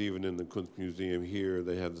funny because even in the Kunstmuseum here,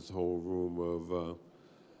 they have this whole room of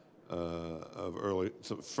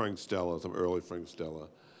some Frank Stella, some early Frank Stella,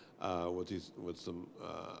 with some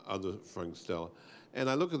other Frank Stella. And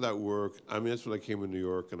I look at that work. That's when I came to New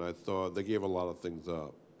York, and I thought they gave a lot of things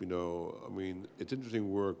up. It's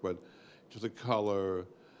interesting work, but just the color.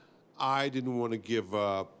 I didn't want to give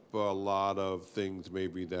up a lot of things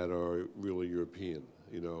maybe that are really European,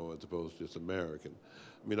 as opposed to just American.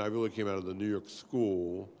 I really came out of the New York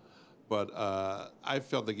school, but I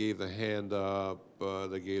felt they gave the hand up.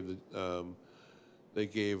 They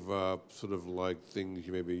gave up sort of like things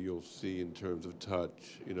maybe you'll see in terms of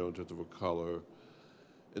touch, in terms of a color.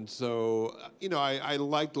 And so, I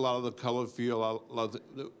liked a lot of the color feel.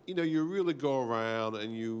 You really go around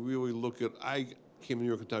and you really look at. I came to New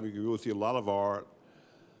York at a time you could really see a lot of art.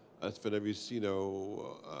 I spent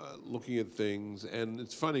looking at things, and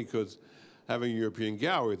it's funny because having a European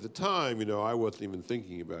gallery. At the time, you know, I wasn't even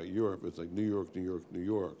thinking about Europe. It's like New York, New York, New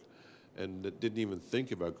York. And didn't even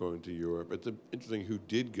think about going to Europe. It's interesting who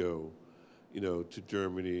did go, you know, to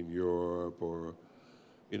Germany and Europe, or,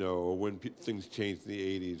 you know, or when things changed in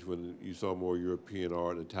the 80s when you saw more European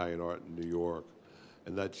art and Italian art in New York,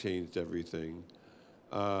 and that changed everything.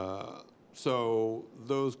 So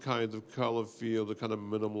those kinds of color fields, the kind of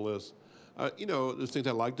minimalist, you know, there's things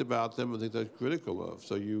I liked about them and things I was critical of.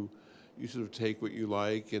 So you sort of take what you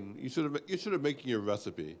like, and you're sort of making a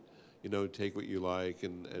recipe. You know, take what you like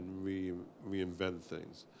and reinvent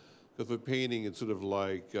things. Because with painting, it's sort of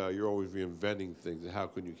like you're always reinventing things. How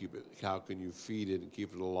can you keep it? How can you feed it and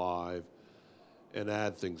keep it alive, and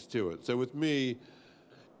add things to it? So with me,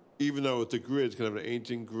 even though it's a grid, it's kind of an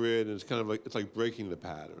ancient grid, and it's like breaking the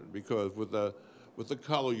pattern. Because with the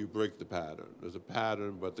color, you break the pattern. There's a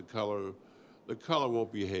pattern, but the color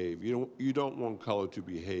won't behave. You don't want color to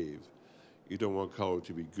behave. You don't want color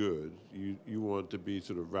to be good. You want to be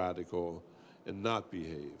sort of radical and not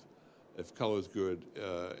behave. If color is good,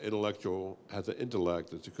 intellectual has an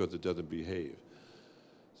intellect, it's because it doesn't behave.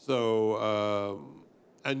 So,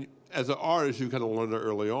 and as an artist, you kind of learn it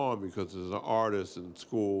early on, because as an artist in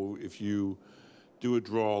school, if you do a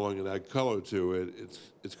drawing and add color to it,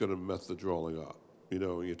 it's going to mess the drawing up. You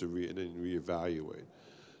know, you have to reevaluate.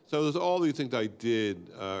 So there's all these things I did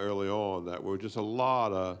early on that were just a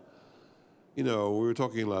lot of, you know, we were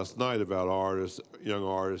talking last night about artists, young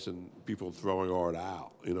artists, and people throwing art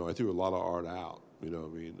out. You know, I threw a lot of art out. You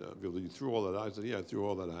know, I mean, people, you threw all that out. I said, yeah, I threw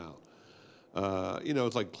all that out. You know,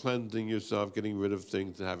 it's like cleansing yourself, getting rid of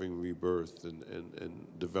things, and having rebirth, and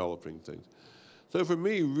developing things. So for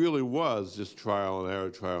me, it really was just trial and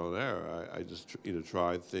error. I just, you know,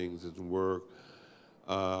 tried things, it didn't work.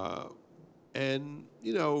 And,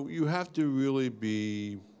 you know, you have to really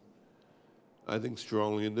be, I think,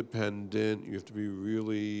 strongly independent. You have to be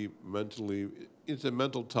really mentally, it's a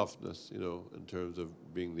mental toughness, you know, in terms of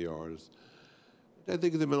being the artist. I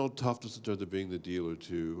think it's a mental toughness in terms of being the dealer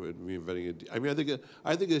too, and reinventing it. I mean,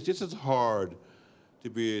 I think it's just as hard to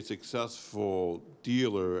be a successful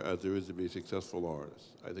dealer as there is to be a successful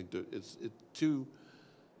artist. I think that it's two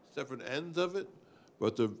separate ends of it,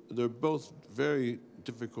 but they're both very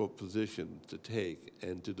difficult positions to take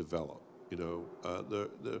and to develop. You know,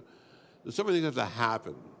 there's so many things that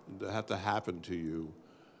have to happen to you.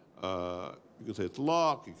 You can say it's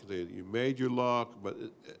luck, you can say you made your luck, but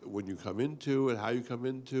when you come into it, how you come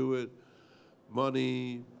into it,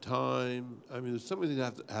 money, time, I mean, there's so many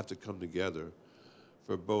things that have to come together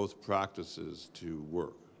for both practices to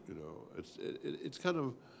work. You know, it's kind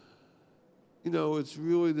of, you know, it's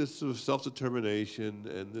really this sort of self-determination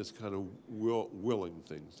and this kind of willing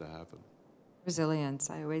things to happen.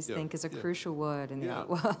 Resilience, I always think, is a crucial word in the art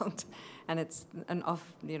world. And it's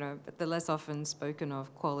the less often spoken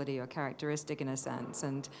of quality or characteristic in a sense.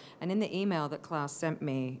 And in the email that Claes sent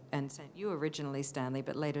me, and sent you originally, Stanley,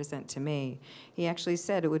 but later sent to me, he actually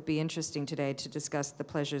said it would be interesting today to discuss the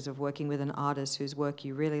pleasures of working with an artist whose work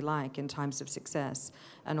you really like in times of success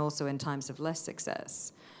and also in times of less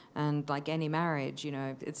success. And like any marriage, you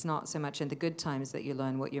know, it's not so much in the good times that you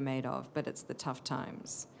learn what you're made of, but it's the tough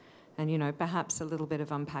times. And, you know, perhaps a little bit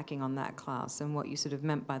of unpacking on that, Claes, and what you sort of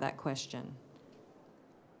meant by that question.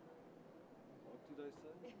 What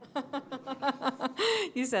did I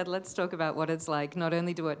say? You said, let's talk about what it's like not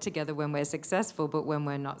only to work together when we're successful, but when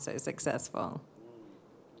we're not so successful.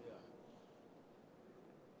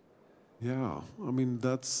 Yeah, I mean,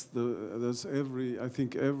 I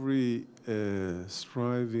think every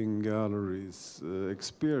striving gallery's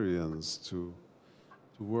experience to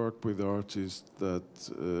work with artists that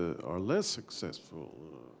are less successful,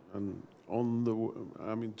 and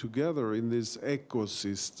together in this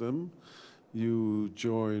ecosystem, you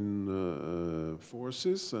join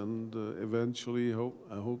forces, and eventually,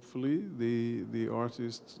 hopefully, the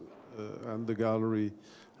artist and the gallery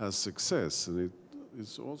has success, and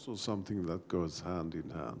it's also something that goes hand in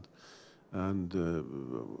hand. And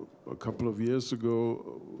a couple of years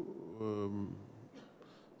ago,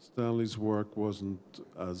 Stanley's work wasn't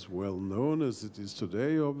as well known as it is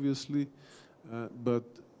today, obviously, but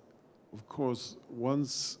of course,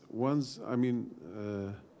 once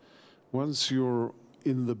you're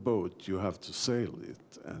in the boat, you have to sail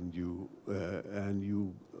it, and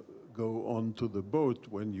you go onto the boat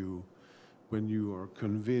when you are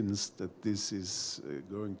convinced that this is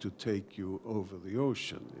going to take you over the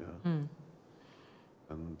ocean. Yeah,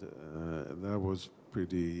 and that was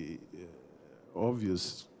pretty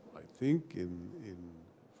obvious, I think,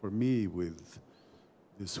 for me with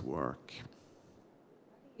this work.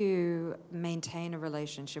 You maintain a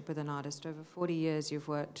relationship with an artist. Over 40 years you've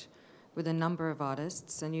worked with a number of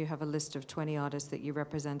artists, and you have a list of 20 artists that you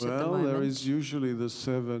represent at the Well, moment. there is usually the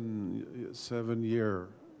 7-year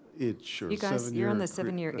itch, or you guys, 7-year. you're on the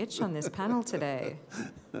 7-year itch on this panel today.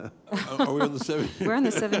 Are we on the 7? We're on the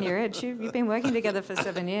 7-year itch. You've been working together for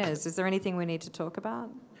 7 years. Is there anything we need to talk about?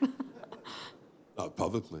 Not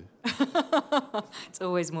publicly. It's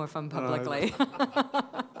always more fun publicly.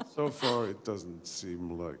 So far, it doesn't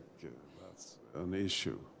seem like that's an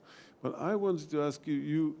issue. But I wanted to ask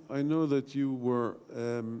you, I know that you were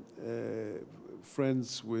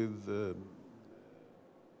friends with the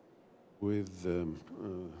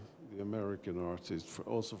American artist,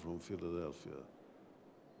 also from Philadelphia,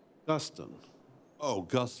 Guston. Oh,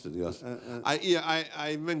 Guston, yes.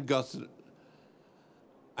 I met Guston.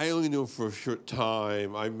 I only knew him for a short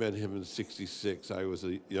time. I met him in '66. I was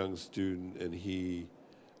a young student, and he,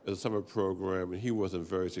 a summer program, and he wasn't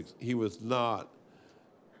he was not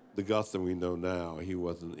the Guston we know now. He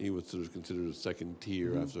wasn't. He was sort of considered a second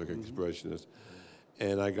tier abstract expressionist.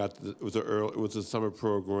 And I got it was a summer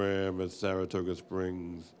program at Saratoga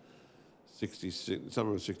Springs,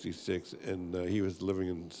 summer of '66, and he was living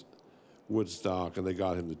in Woodstock, and they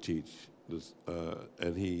got him to teach this,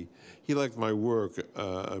 and he liked my work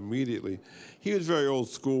immediately. He was very old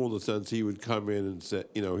school in the sense he would come in and say,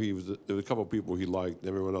 there was a couple of people he liked, and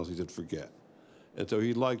everyone else he said forget. And so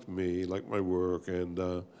he liked me, he liked my work, and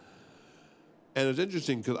it's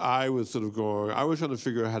interesting because I was sort of I was trying to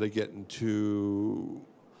figure out how to get into,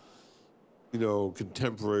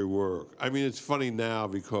 contemporary work. I mean, it's funny now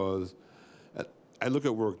because I look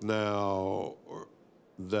at work now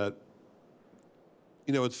that,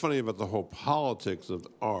 it's funny about the whole politics of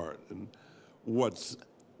art and what's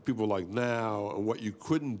people like now and what you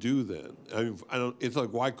couldn't do then. I mean, it's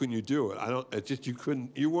like, why couldn't you do it? It's just you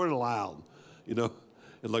weren't allowed, It's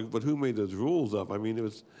like, but who made those rules up? I mean,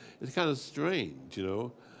 it's kind of strange,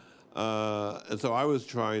 And so I was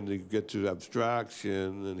trying to get to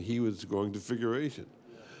abstraction, and he was going to figuration.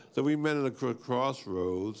 So we met at a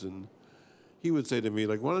crossroads, and he would say to me,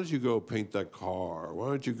 like, why don't you go paint that car? Why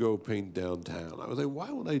don't you go paint downtown? I was like,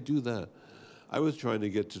 why would I do that? I was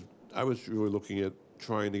really looking at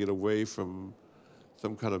trying to get away from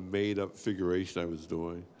some kind of made-up figuration I was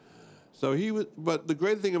doing. So but the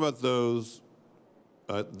great thing about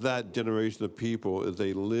that generation of people is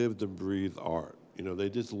they lived and breathed art.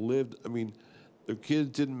 They just lived. I mean, their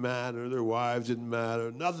kids didn't matter, their wives didn't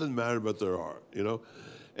matter, nothing mattered but their art,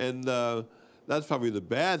 And that's probably the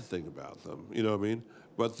bad thing about them, you know what I mean?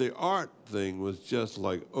 But the art thing was just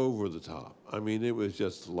like over the top. I mean, it was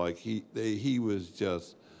just like he was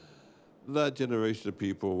just that generation of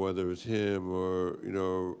people, whether it's him or,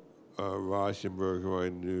 Rauschenberg, who I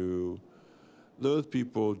knew. Those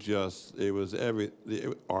people just, art was everything,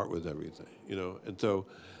 And so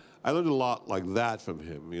I learned a lot like that from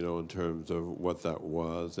him, in terms of what that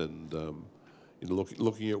was, and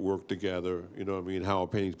looking at work together, how a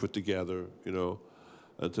painting's put together, And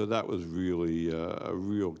so that was really a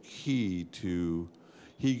real key to,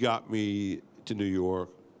 he got me to New York,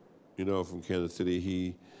 from Kansas City.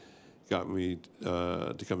 He got me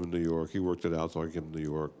to come to New York. He worked it out so I could come to New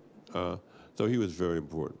York. So he was very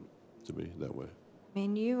important to me that way. I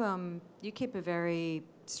mean, you keep a very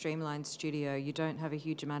streamlined studio. You don't have a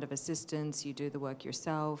huge amount of assistants. You do the work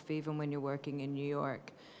yourself, even when you're working in New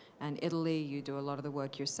York and Italy. You do a lot of the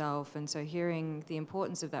work yourself. And so hearing the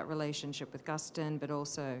importance of that relationship with Guston, but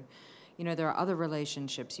also, there are other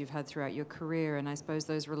relationships you've had throughout your career, and I suppose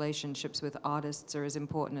those relationships with artists are as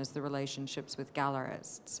important as the relationships with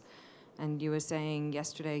gallerists. And you were saying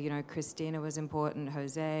yesterday, Christina was important,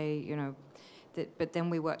 Jose, but then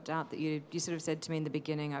we worked out that you sort of said to me in the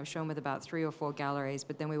beginning, I was shown with about 3 or 4 galleries,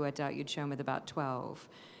 but then we worked out you'd shown with about 12,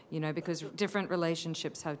 because different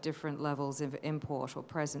relationships have different levels of import or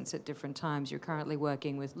presence at different times. You're currently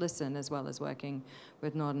working with Listen as well as working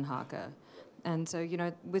with Nordenhake. And so,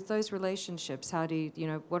 with those relationships,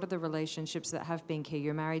 what are the relationships that have been key?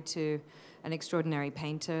 You're married to an extraordinary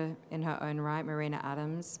painter in her own right, Marina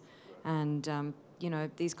Adams, and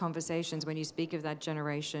these conversations, when you speak of that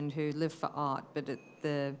generation who live for art, but at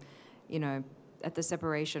the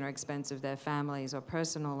separation or expense of their families or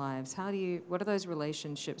personal lives, what do those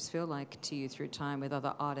relationships feel like to you through time with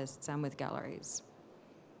other artists and with galleries?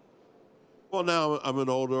 Well, now I'm an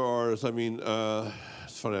older artist. I mean,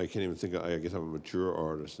 it's funny, I can't even think, I guess I'm a mature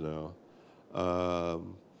artist now.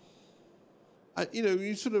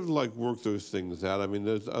 You sort of like work those things out. I mean,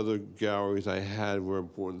 there's other galleries I had were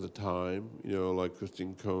important at the time. Like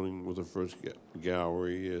Christine Koning was the first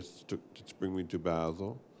gallery to bring me to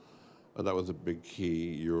Basel. That was a big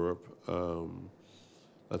key, Europe.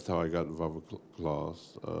 That's how I got involved with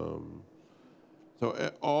Claes.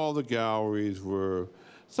 So all the galleries were,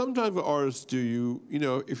 sometimes with artists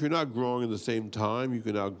if you're not growing at the same time, you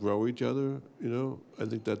can outgrow each other, I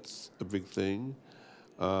think that's a big thing.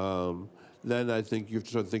 Then I think you have to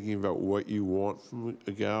start thinking about what you want from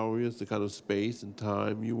a gallery, is the kind of space and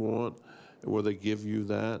time you want, and whether they give you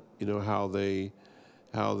that, how they,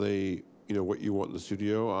 what you want in the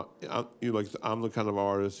studio. I'm the kind of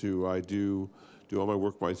artist who I do all my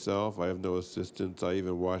work myself. I have no assistants. I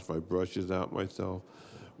even wash my brushes out myself.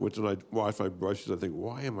 Which when I wash my brushes, I think,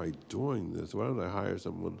 why am I doing this? Why don't I hire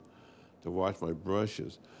someone to wash my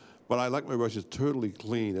brushes? But I like my brushes totally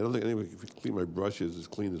clean. I don't think anyone could clean my brushes as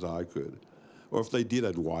clean as I could. Or if they did,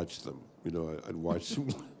 I'd watch them. I'd watch them.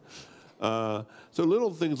 So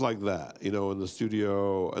little things like that, in the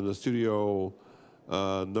studio. In the studio,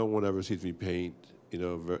 no one ever sees me paint.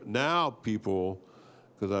 Now people,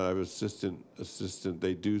 because I have assistant,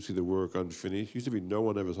 they do see the work unfinished. Used to be no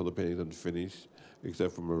one ever saw the paintings unfinished,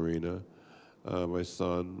 except for Marina. My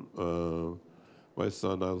son, I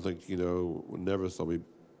don't think, never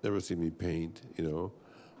seen me paint,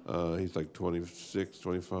 He's like 26,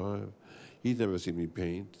 25. He's never seen me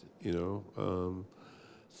paint,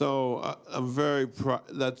 So I'm very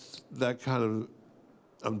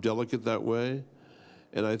I'm delicate that way.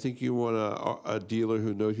 And I think you want a dealer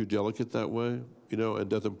who knows you're delicate that way, and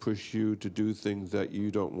doesn't push you to do things that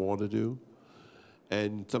you don't want to do.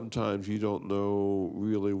 And sometimes you don't know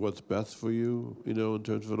really what's best for you, in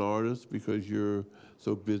terms of an artist, because you're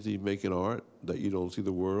so busy making art that you don't see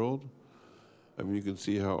the world. I mean, you can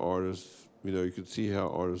see how artists,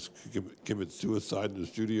 commit suicide in the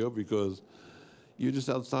studio because you're just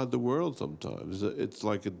outside the world sometimes. It's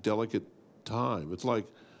like a delicate time. It's like,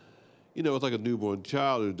 it's like a newborn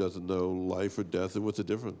child who doesn't know life or death and what's the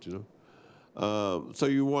difference, So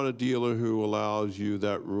you want a dealer who allows you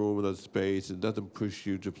that room and that space and doesn't push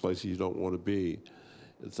you to places you don't want to be.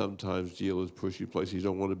 And sometimes dealers push you places you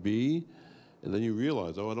don't want to be, and then you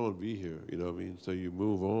realize, I don't want to be here, So you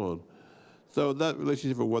move on. So that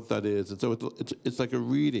relationship of what that is, and so it's like a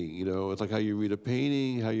reading, It's like how you read a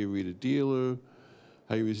painting, how you read a dealer,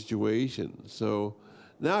 how you read a situation. So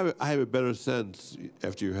now I have a better sense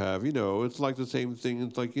after you have, it's like the same thing.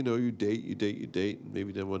 It's like, you date, and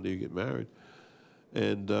maybe then one day you get married.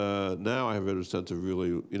 And now I have a better sense of really,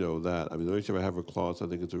 that. I mean, the relationship I have with Claes, I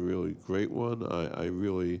think it's a really great one. I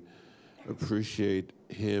really appreciate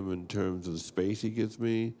him in terms of the space he gives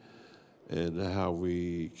me and how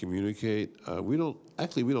we communicate. We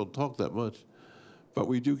don't talk that much, but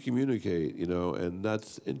we do communicate, and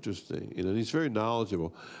that's interesting. And he's very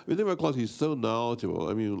knowledgeable. I mean, the thing about Claes, he's so knowledgeable.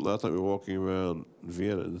 I mean, last night we were walking around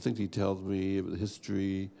Vienna, and the things he tells me about the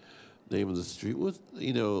history, name of the street,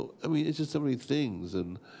 it's just so many things.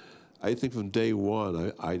 And I think from day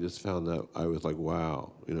one, I just found that I was like,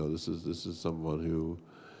 wow, this is someone who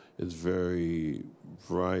is very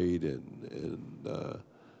bright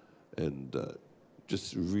and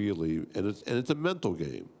just really, and it's a mental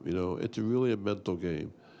game, it's really a mental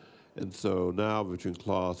game. And so now between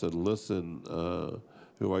Claes and Listen,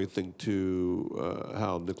 who I think too,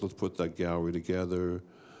 how Nicholas put that gallery together,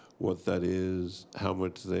 what that is, how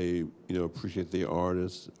much they, appreciate the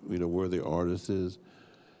artist, where the artist is,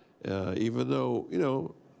 even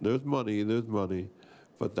though, there's money,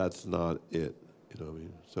 but that's not it, what I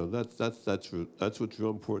mean? So that's what's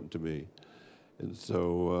real important to me. And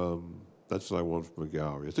so that's what I want from a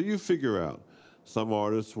gallery. So you figure out. Some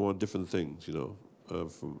artists want different things,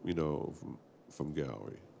 from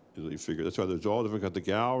gallery. You figure that's why there's all different kinds of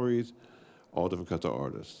galleries, all different kinds of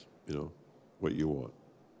artists. What you want.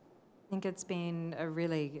 I think it's been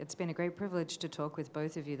a great privilege to talk with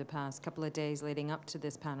both of you the past couple of days leading up to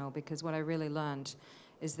this panel, because what I really learned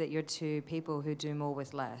is that you're two people who do more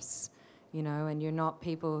with less. And you're not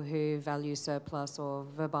people who value surplus or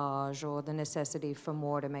verbage or the necessity for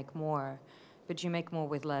more to make more, but you make more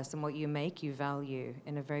with less, and what you make you value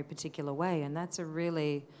in a very particular way, and that's a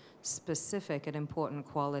really specific and important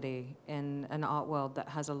quality in an art world that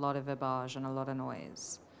has a lot of verbage and a lot of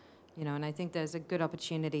noise. And I think there's a good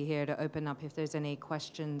opportunity here to open up if there's any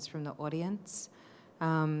questions from the audience.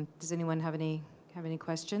 Does anyone have any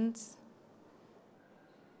questions?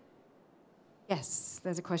 Yes,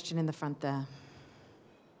 there's a question in the front there.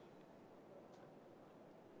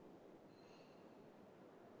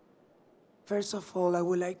 First of all, I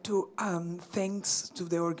would like to thanks to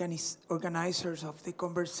the organizers of the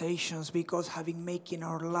conversations, because having making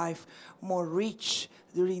our life more rich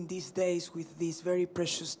during these days with these very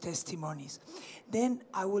precious testimonies. Then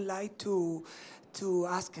I would like to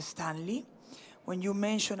ask Stanley, when you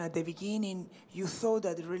mentioned at the beginning, you thought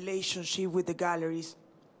that the relationship with the galleries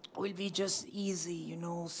will be just easy, you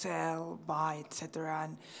know, sell, buy, etc.,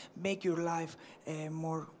 and make your life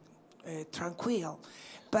more tranquil.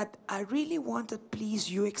 But I really wanted, please,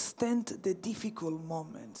 you extend the difficult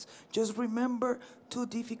moments. Just remember 2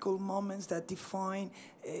 difficult moments that define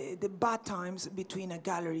the bad times between a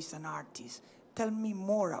gallerist and artist. Tell me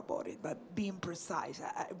more about it, but being precise.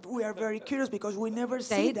 We are very curious because we never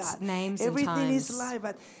see Dates, that. names, Everything and times. is live,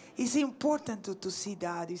 but it's important to see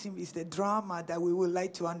that. It's the drama that we would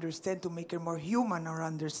like to understand to make it more human, our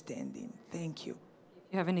understanding. Thank you.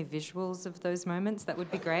 If you have any visuals of those moments, that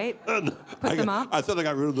would be great. Put them up. I thought I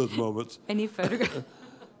got rid of those moments. Any photographs?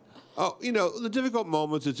 Oh, you know, the difficult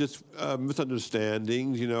moments is just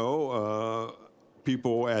misunderstandings, you know,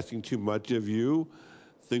 people asking too much of you,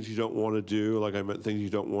 things you don't want to do, like I meant things you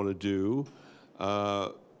don't want to do,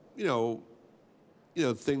 you know,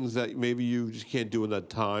 things that maybe you just can't do in that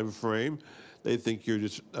time frame. They think you're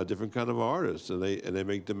just a different kind of artist, and they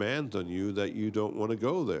make demands on you that you don't want to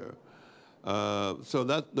go there. So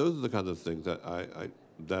those are the kinds of things that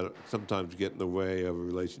that sometimes get in the way of a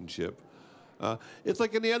relationship. It's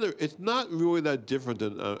like any other. It's not really that different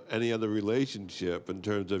than any other relationship in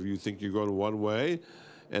terms of you think you're going one way,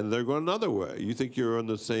 and they're going another way. You think you're on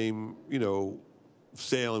the same, you know,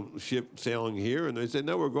 sailing here, and they say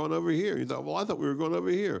no, we're going over here. You thought, well, I thought we were going over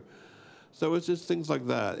here. So it's just things like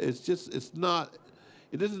that. It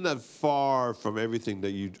isn't that far from everything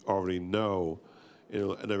that you already know, you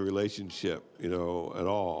know, in a relationship, you know, at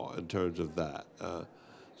all in terms of that.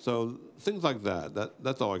 So things like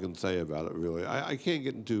that's all I can say about it, really. I can't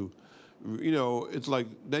get into, you know, it's like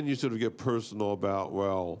then you sort of get personal about,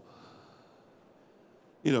 well,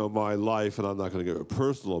 you know, my life, and I'm not going to get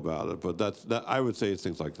personal about it, but that I would say it's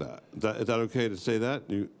things like that. Is that okay to say that?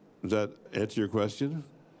 Does that answer your question?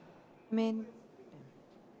 I mean,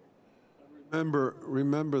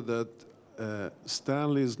 Remember that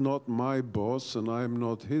Stanley is not my boss and I'm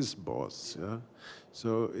not his boss. Yeah,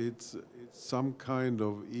 so it's some kind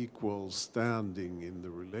of equal standing in the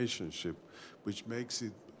relationship, which makes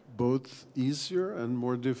it both easier and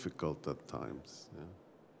more difficult at times. Yeah.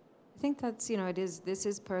 I think that's, you know, this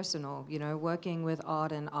is personal. You know, working with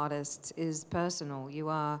art and artists is personal. You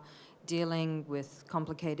are dealing with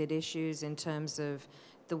complicated issues in terms of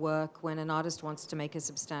the work. When an artist wants to make a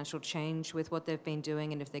substantial change with what they've been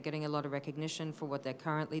doing, and if they're getting a lot of recognition for what they're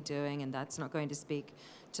currently doing, and that's not going to speak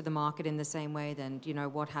to the market in the same way, then, you know,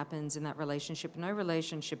 what happens in that relationship? No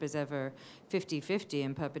relationship is ever 50-50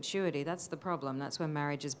 in perpetuity. That's the problem. That's when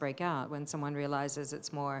marriages break out, when someone realizes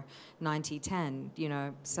it's more 90-10, you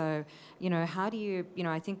know. So, you know, how do you, you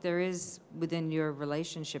know, I think there is within your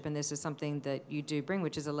relationship, and this is something that you do bring,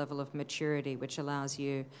 which is a level of maturity, which allows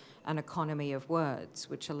you an economy of words,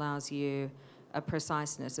 which allows you a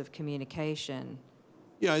preciseness of communication.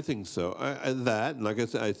 Yeah, I think so. And like I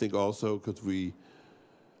said, I think also because we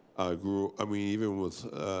grew, I mean, even with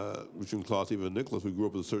between Claes, even Nicholas, we grew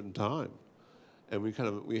up at a certain time, and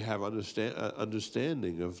we have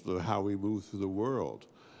understanding of how we move through the world.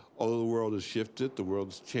 Although the world has shifted, the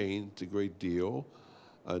world's changed a great deal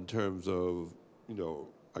in terms of, you know,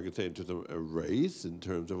 I could say in terms of a race, in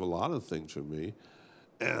terms of a lot of things for me.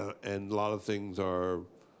 And a lot of things are,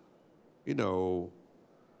 you know,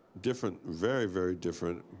 different, very, very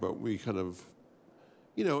different. But we kind of,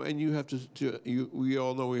 you know, and you have we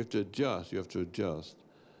all know we have to adjust. You have to adjust.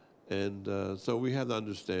 And so we have the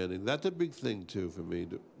understanding. That's a big thing, too, for me,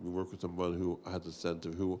 to work with someone who has a sense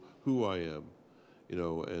of who I am, you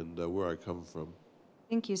know, and where I come from. I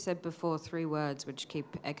think you said before 3 words which keep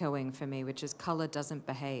echoing for me, which is color doesn't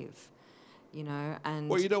behave. You know, and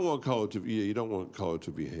well, you don't want color to behave.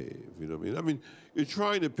 You know what I mean? I mean, you're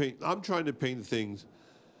trying to paint. I'm trying to paint things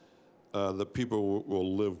that people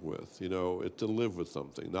will live with. You know, it's to live with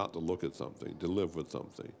something, not to look at something. To live with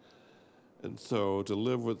something, and so to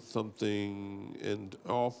live with something, and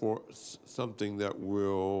all for something that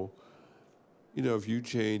will, you know, if you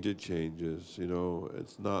change, it changes. You know,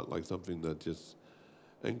 it's not like something that just.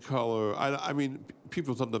 And color, I mean,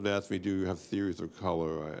 people sometimes ask me, do you have theories of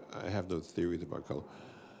color? I have no theories about color.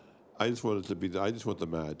 I just want it to be, I just want the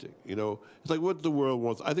magic, you know? It's like what the world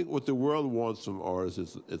wants. I think what the world wants from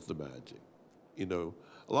artists is the magic, you know?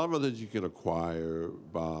 A lot of other things you can acquire,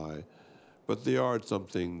 buy, but the art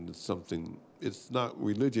something, it's not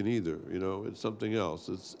religion either, you know? It's something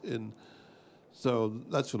else. So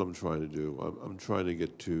that's what I'm trying to do. I'm trying to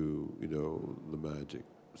get to, you know, the magic.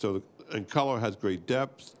 So, and color has great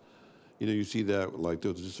depth. You know, you see that, like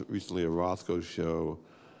there was just recently a Rothko show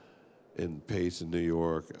in Pace in New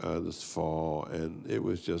York this fall, and it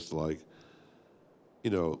was just like,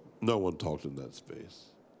 you know, no one talked in that space.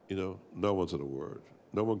 You know, no one said a word.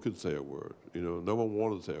 No one could say a word. No one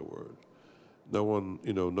wanted to say a word. No one,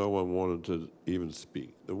 no one wanted to even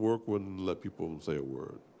speak. The work wouldn't let people say a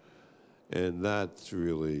word. And that's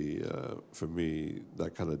really, for me,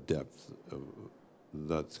 that kind of depth.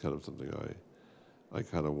 That's kind of something I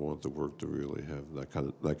kind of want the work to really have, that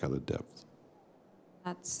kind of depth.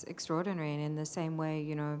 That's extraordinary. And in the same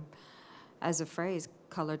way, as a phrase,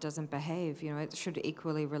 color doesn't behave. It should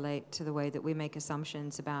equally relate to the way that we make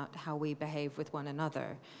assumptions about how we behave with one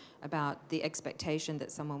another, about the expectation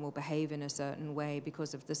that someone will behave in a certain way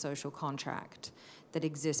because of the social contract that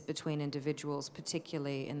exists between individuals,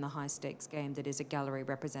 particularly in the high-stakes game that is a gallery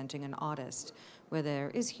representing an artist, where there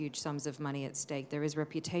is huge sums of money at stake, there is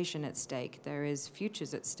reputation at stake, there is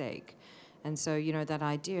futures at stake. And so, that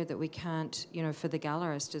idea that we can't, for the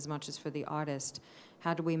gallerist as much as for the artist,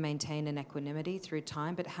 how do we maintain an equanimity through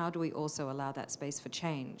time, but how do we also allow that space for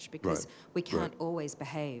change? Because we can't always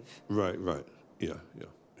behave. Right. Yeah.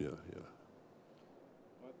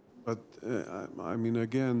 But I mean,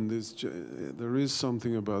 again, there is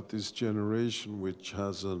something about this generation which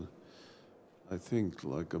has I think,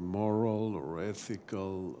 like a moral or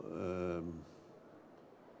ethical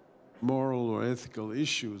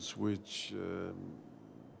issues which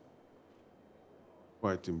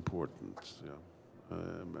quite important. Yeah.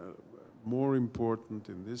 More important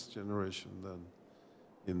in this generation than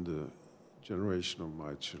in the generation of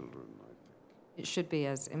my children, I think. It should be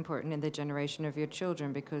as important in the generation of your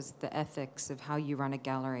children, because the ethics of how you run a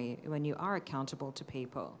gallery, when you are accountable to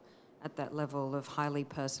people at that level of highly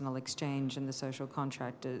personal exchange and the social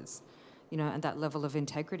contract is, and that level of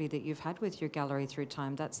integrity that you've had with your gallery through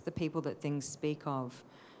time, that's the people that things speak of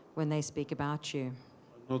when they speak about you.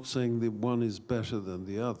 I'm not saying that one is better than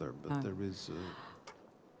the other, but there is...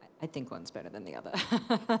 I think one's better than the other.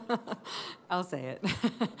 I'll say it.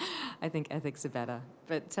 I think ethics are better.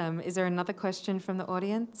 But is there another question from the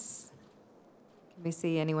audience? Can we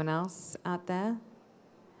see anyone else out there?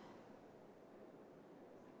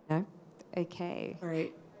 No? Okay. All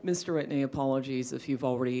right. Mr. Whitney, apologies if you've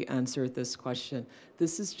already answered this question.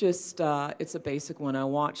 This is just, it's a basic one. I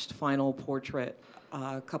watched Final Portrait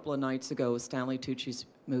a couple of nights ago, Stanley Tucci's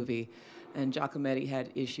movie, and Giacometti had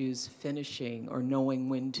issues finishing or knowing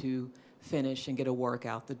when to finish and get a work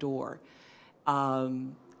out the door.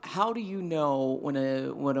 How do you know when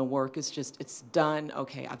a work is just, it's done,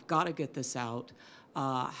 okay, I've got to get this out?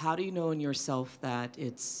 How do you know in yourself that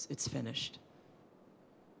it's finished?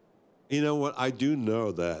 You know what? I do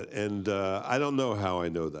know that, and I don't know how I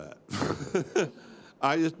know that.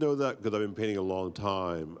 I just know that because I've been painting a long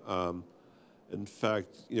time. In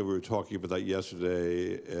fact, we were talking about that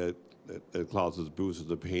yesterday at Claes's booth of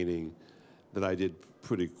the painting that I did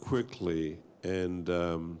pretty quickly, and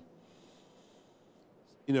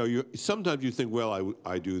sometimes you think, well,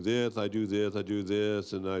 I do this,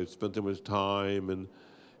 and I spent so much time, and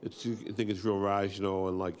I think it's real rational,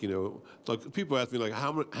 and it's like people ask me like,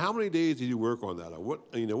 how many days did you work on that, or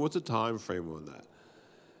what's the time frame on that?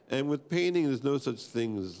 And with painting, there's no such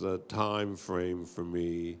thing as a time frame for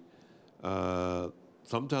me.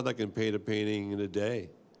 Sometimes I can paint a painting in a day.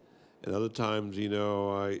 And other times,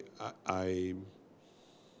 I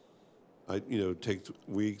take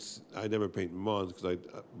weeks. I never paint months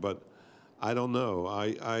but I don't know.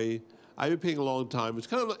 I've been painting a long time. It's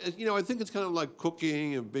kind of like, I think it's kind of like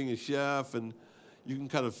cooking and being a chef, and you can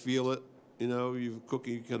kind of feel it. You're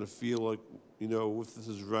cooking, you kind of feel like, if this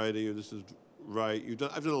is right or this is right. I've done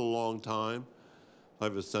it a long time. I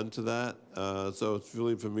have a sense of that. So it's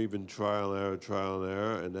really, for me, been trial and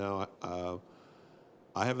error, and now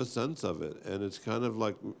I have a sense of it, and it's kind of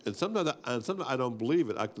like, and sometimes I don't believe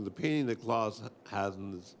it. Actually, the painting that Claes has,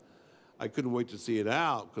 I couldn't wait to see it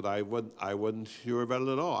out because I wasn't sure about it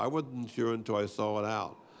at all. I wasn't sure until I saw it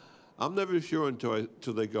out. I'm never sure until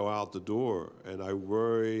they go out the door, and I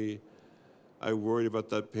worried about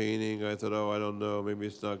that painting. I thought, I don't know, maybe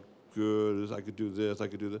it's not good. I could do this, I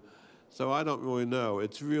could do that. So I don't really know.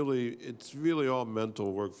 It's really all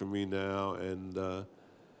mental work for me now, and.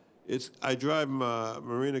 I drive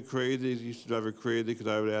Marina crazy. I used to drive her crazy because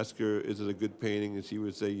I would ask her, is it a good painting? And she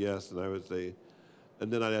would say yes, and I would say, and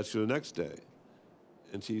then I'd ask her the next day.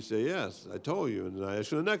 And she'd say, yes, I told you. And then I'd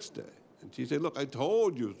ask her the next day. And she'd say, look, I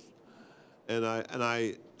told you. Because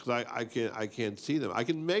I can't see them. I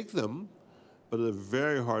can make them, but they're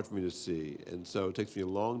very hard for me to see. And so it takes me a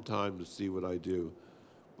long time to see what I do.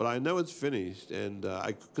 But I know it's finished, and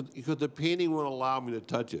because the painting won't allow me to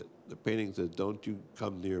touch it. The painting says, don't you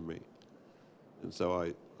come near me. And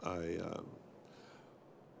so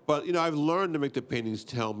but I've learned to make the paintings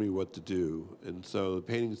tell me what to do. And so the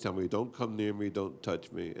paintings tell me, don't come near me, don't touch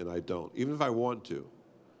me, and I don't. Even if I want to,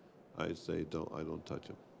 I say I don't touch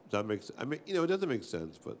them. That makes, I mean, you know, it doesn't make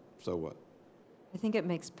sense, but so what? I think it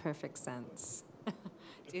makes perfect sense.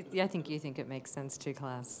 I think you think it makes sense too,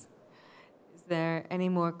 Claes. Is there any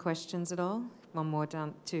more questions at all? One more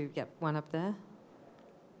down to, yep, one up there.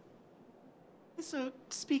 So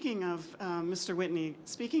speaking of Mr. Whitney,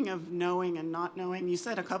 speaking of knowing and not knowing, you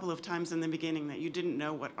said a couple of times in the beginning that you didn't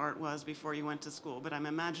know what art was before you went to school, but I'm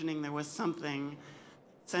imagining there was something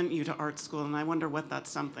sent you to art school, and I wonder what that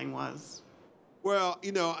something was. Well,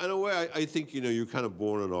 you know, in a way, I think, you know, you're kind of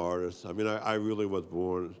born an artist. I mean, I really was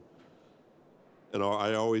born, and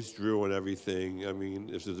I always drew on everything. I mean,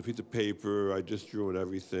 if there's a piece of paper, I just drew on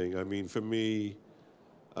everything. I mean, for me,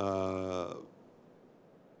 I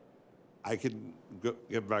could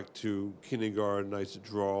get back to kindergarten. I used to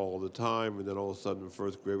draw all the time, and then all of a sudden in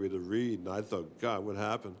first grade we had to read, and I thought, God, what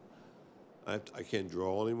happened? I can't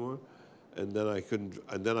draw anymore, and then I couldn't.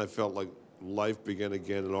 And then I felt like life began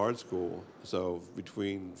again in art school. So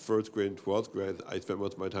between first grade and 12th grade, I spent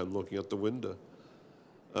most of my time looking out the window.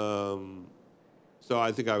 So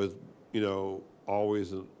I think I was, you know,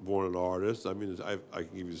 always born an artist. I mean, I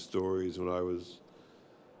can give you stories. When I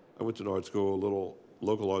went to an art school, a little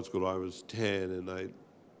local art school. I was 10, and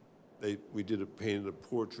we painted a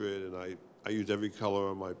portrait, and I used every color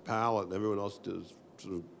on my palette, and everyone else did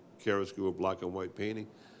sort of chiaroscuro black and white painting.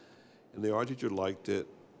 And the art teacher liked it.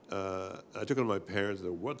 I took it to my parents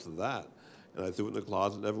and said, "What's that?" And I threw it in the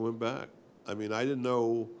closet and never went back. I mean, I didn't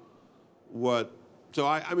know what. So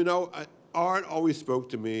I mean, art always spoke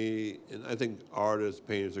to me, and I think artists,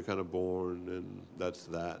 painters are kind of born, and that's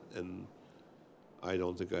that. And I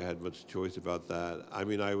don't think I had much choice about that. I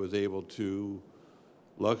mean, I was able to,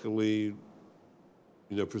 luckily,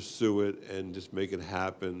 you know, pursue it and just make it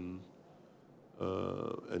happen,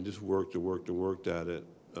 and just worked at it.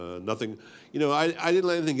 Nothing, you know, I didn't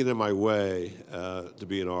let anything get in my way to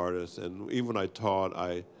be an artist. And even when I taught,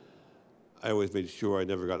 I always made sure I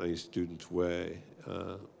never got in any student's way,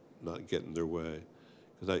 not get in their way,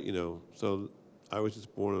 because you know, so I was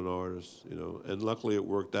just born an artist, you know, and luckily it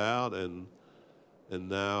worked out, and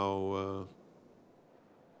now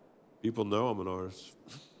people know I'm an artist.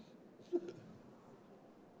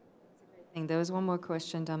 There was one more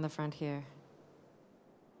question down the front here,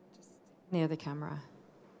 just near the camera.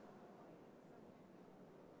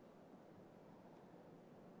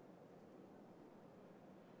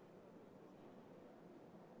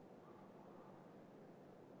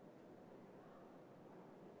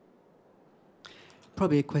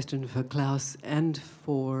 Probably a question for Claes and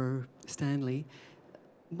for Stanley.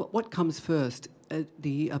 What comes first,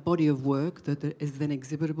 the body of work that is then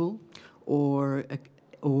exhibitable, or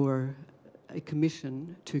a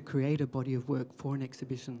commission to create a body of work for an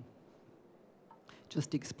exhibition?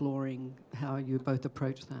 Just exploring how you both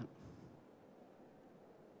approach that.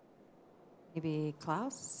 Maybe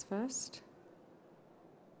Claes first?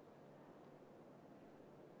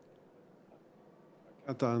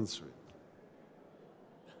 I can't answer it.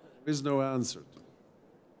 There is no answer to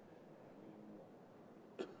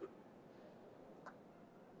it.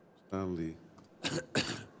 Stanley.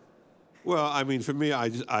 Well, I mean, for me,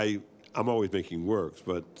 I'm always making works,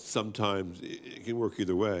 but sometimes it can work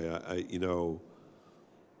either way. You know,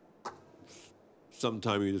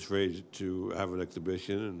 sometimes you're just ready to have an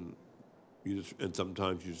exhibition, and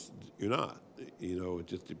sometimes you're not. You know, it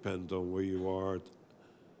just depends on where you are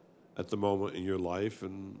at the moment in your life,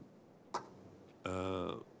 and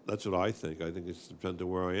that's what I think. I think it depends on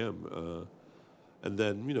where I am, and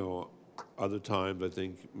then, you know, other times I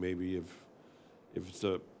think maybe if it's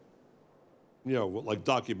a, you know, like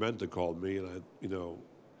Documenta called me, and you know,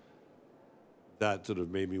 that sort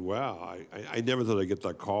of made me, wow, I never thought I'd get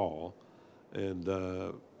that call, and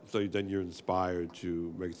so then you're inspired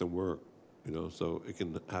to make some work, you know, so it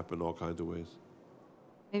can happen all kinds of ways.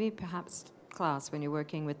 Maybe perhaps, Claes, when you're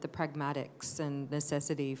working with the pragmatics and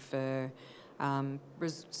necessity for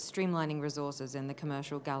streamlining resources in the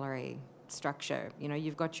commercial gallery structure. You know,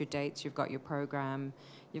 you've got your dates, you've got your program,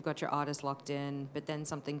 you've got your artist locked in, but then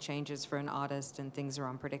something changes for an artist and things are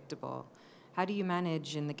unpredictable. How do you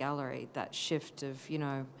manage in the gallery that shift of, you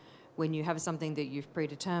know, when you have something that you've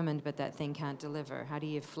predetermined but that thing can't deliver? How do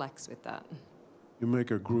you flex with that? You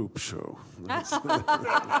make a group show.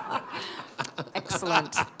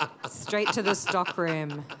 Excellent. Straight to the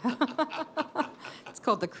stockroom. It's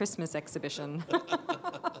called the Christmas exhibition.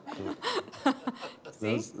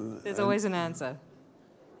 See? There's always an answer.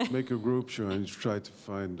 Make a group show and try to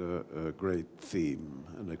find a great theme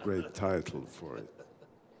and a great title for it.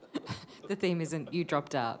 The theme isn't you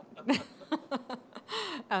dropped out.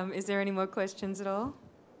 Is there any more questions at all?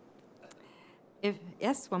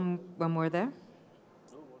 Yes, one more there.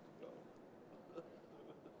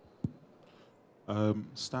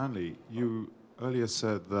 Stanley, you earlier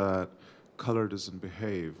said that color doesn't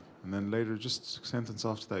behave, and then later, just a sentence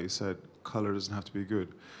after that, you said color doesn't have to be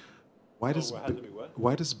good. Why does it has to be what?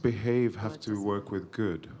 why does behave have to work with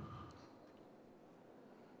good?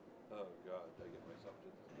 Oh God, did I get my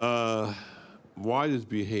subject? Why does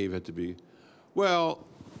behave have to be? Well,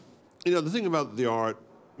 you know, the thing about the art,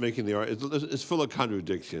 making the art, it's full of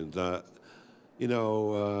contradictions. You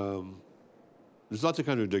know, there's lots of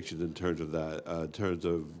contradictions in terms of that, in terms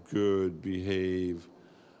of good, behave.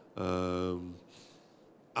 I'm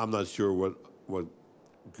not sure what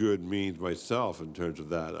good means myself in terms of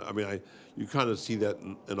that. I mean, you kind of see that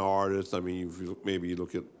in artists. I mean, maybe you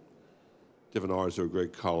look at different artists who are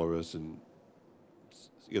great colorists and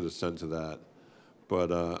you get a sense of that.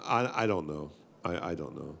 But I don't know. I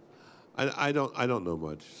don't know. I don't know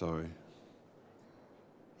much. Sorry.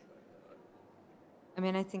 I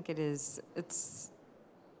mean, I think it's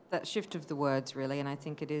that shift of the words, really, and I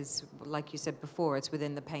think it is, like you said before, it's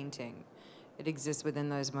within the painting. It exists within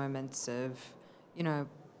those moments of, you know,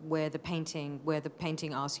 where the painting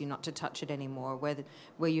asks you not to touch it anymore,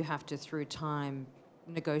 where you have to, through time,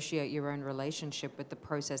 negotiate your own relationship with the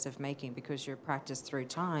process of making, because your practice through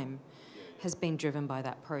time has been driven by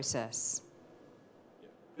that process.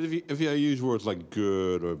 If you use words like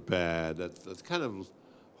good or bad, that's kind of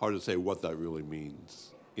hard to say what that really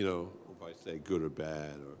means. You know, if I say good or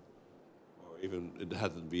bad, or even it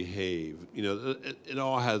hasn't behaved. You know, it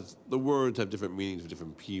all has, the words have different meanings for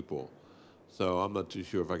different people. So I'm not too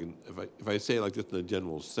sure if I say it like just in a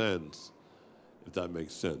general sense, if that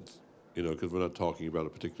makes sense. You know, because we're not talking about a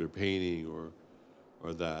particular painting or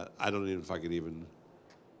that. I don't even know if I could even.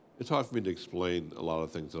 It's hard for me to explain a lot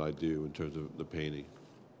of things that I do in terms of the painting.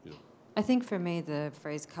 You know. I think for me, the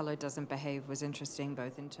phrase "color doesn't behave" was interesting,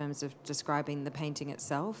 both in terms of describing the painting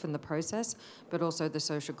itself and the process, but also the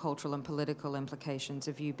social, cultural, and political implications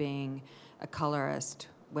of you being a colorist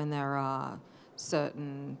when there are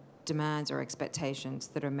certain demands or expectations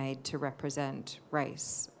that are made to represent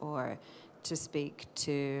race or to speak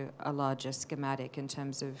to a larger schematic in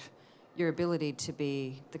terms of your ability to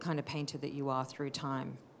be the kind of painter that you are through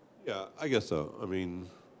time. Yeah, I guess so. I mean,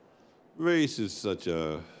 race is such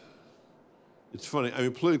a... It's funny. I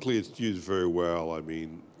mean, politically, it's used very well. I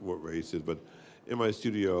mean, what race is, but in my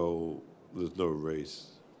studio, there's no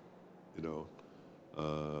race. You know,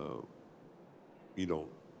 you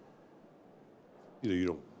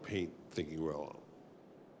don't paint thinking, well,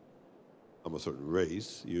 I'm a certain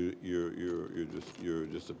race. You're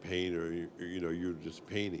just a painter. You're just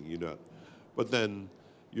painting. You're not. But then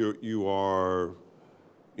you are,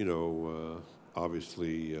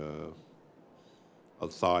 obviously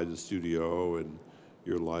outside the studio and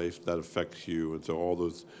your life that affects you, and so all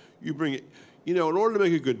those you bring it. In order to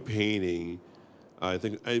make a good painting, I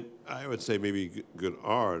think I would say maybe good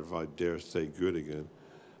art, if I dare say good again.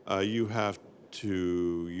 You have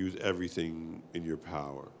to use everything in your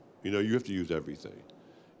power. You have to use everything.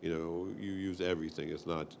 You use everything. It's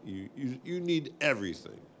not you need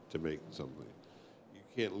everything to make something. You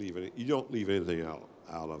can't leave any. You don't leave anything out.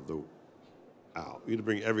 You have to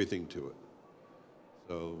bring everything to it.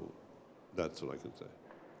 So that's what I can say.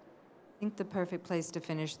 I think the perfect place to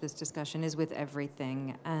finish this discussion is with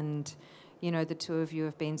everything. And, the two of you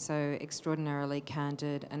have been so extraordinarily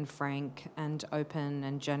candid and frank and open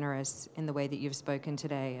and generous in the way that you've spoken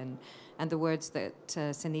today. And the words that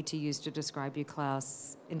Sunita used to describe you,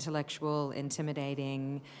 Claes, intellectual,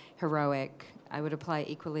 intimidating, heroic, I would apply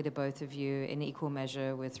equally to both of you in equal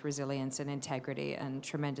measure, with resilience and integrity and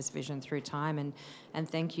tremendous vision through time. And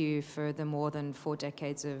thank you for the more than 4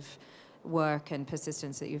 decades of work and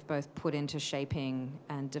persistence that you've both put into shaping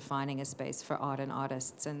and defining a space for art and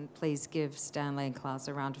artists. And please give Stanley and Claes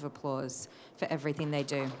a round of applause for everything they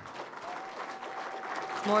do.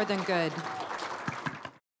 More than good.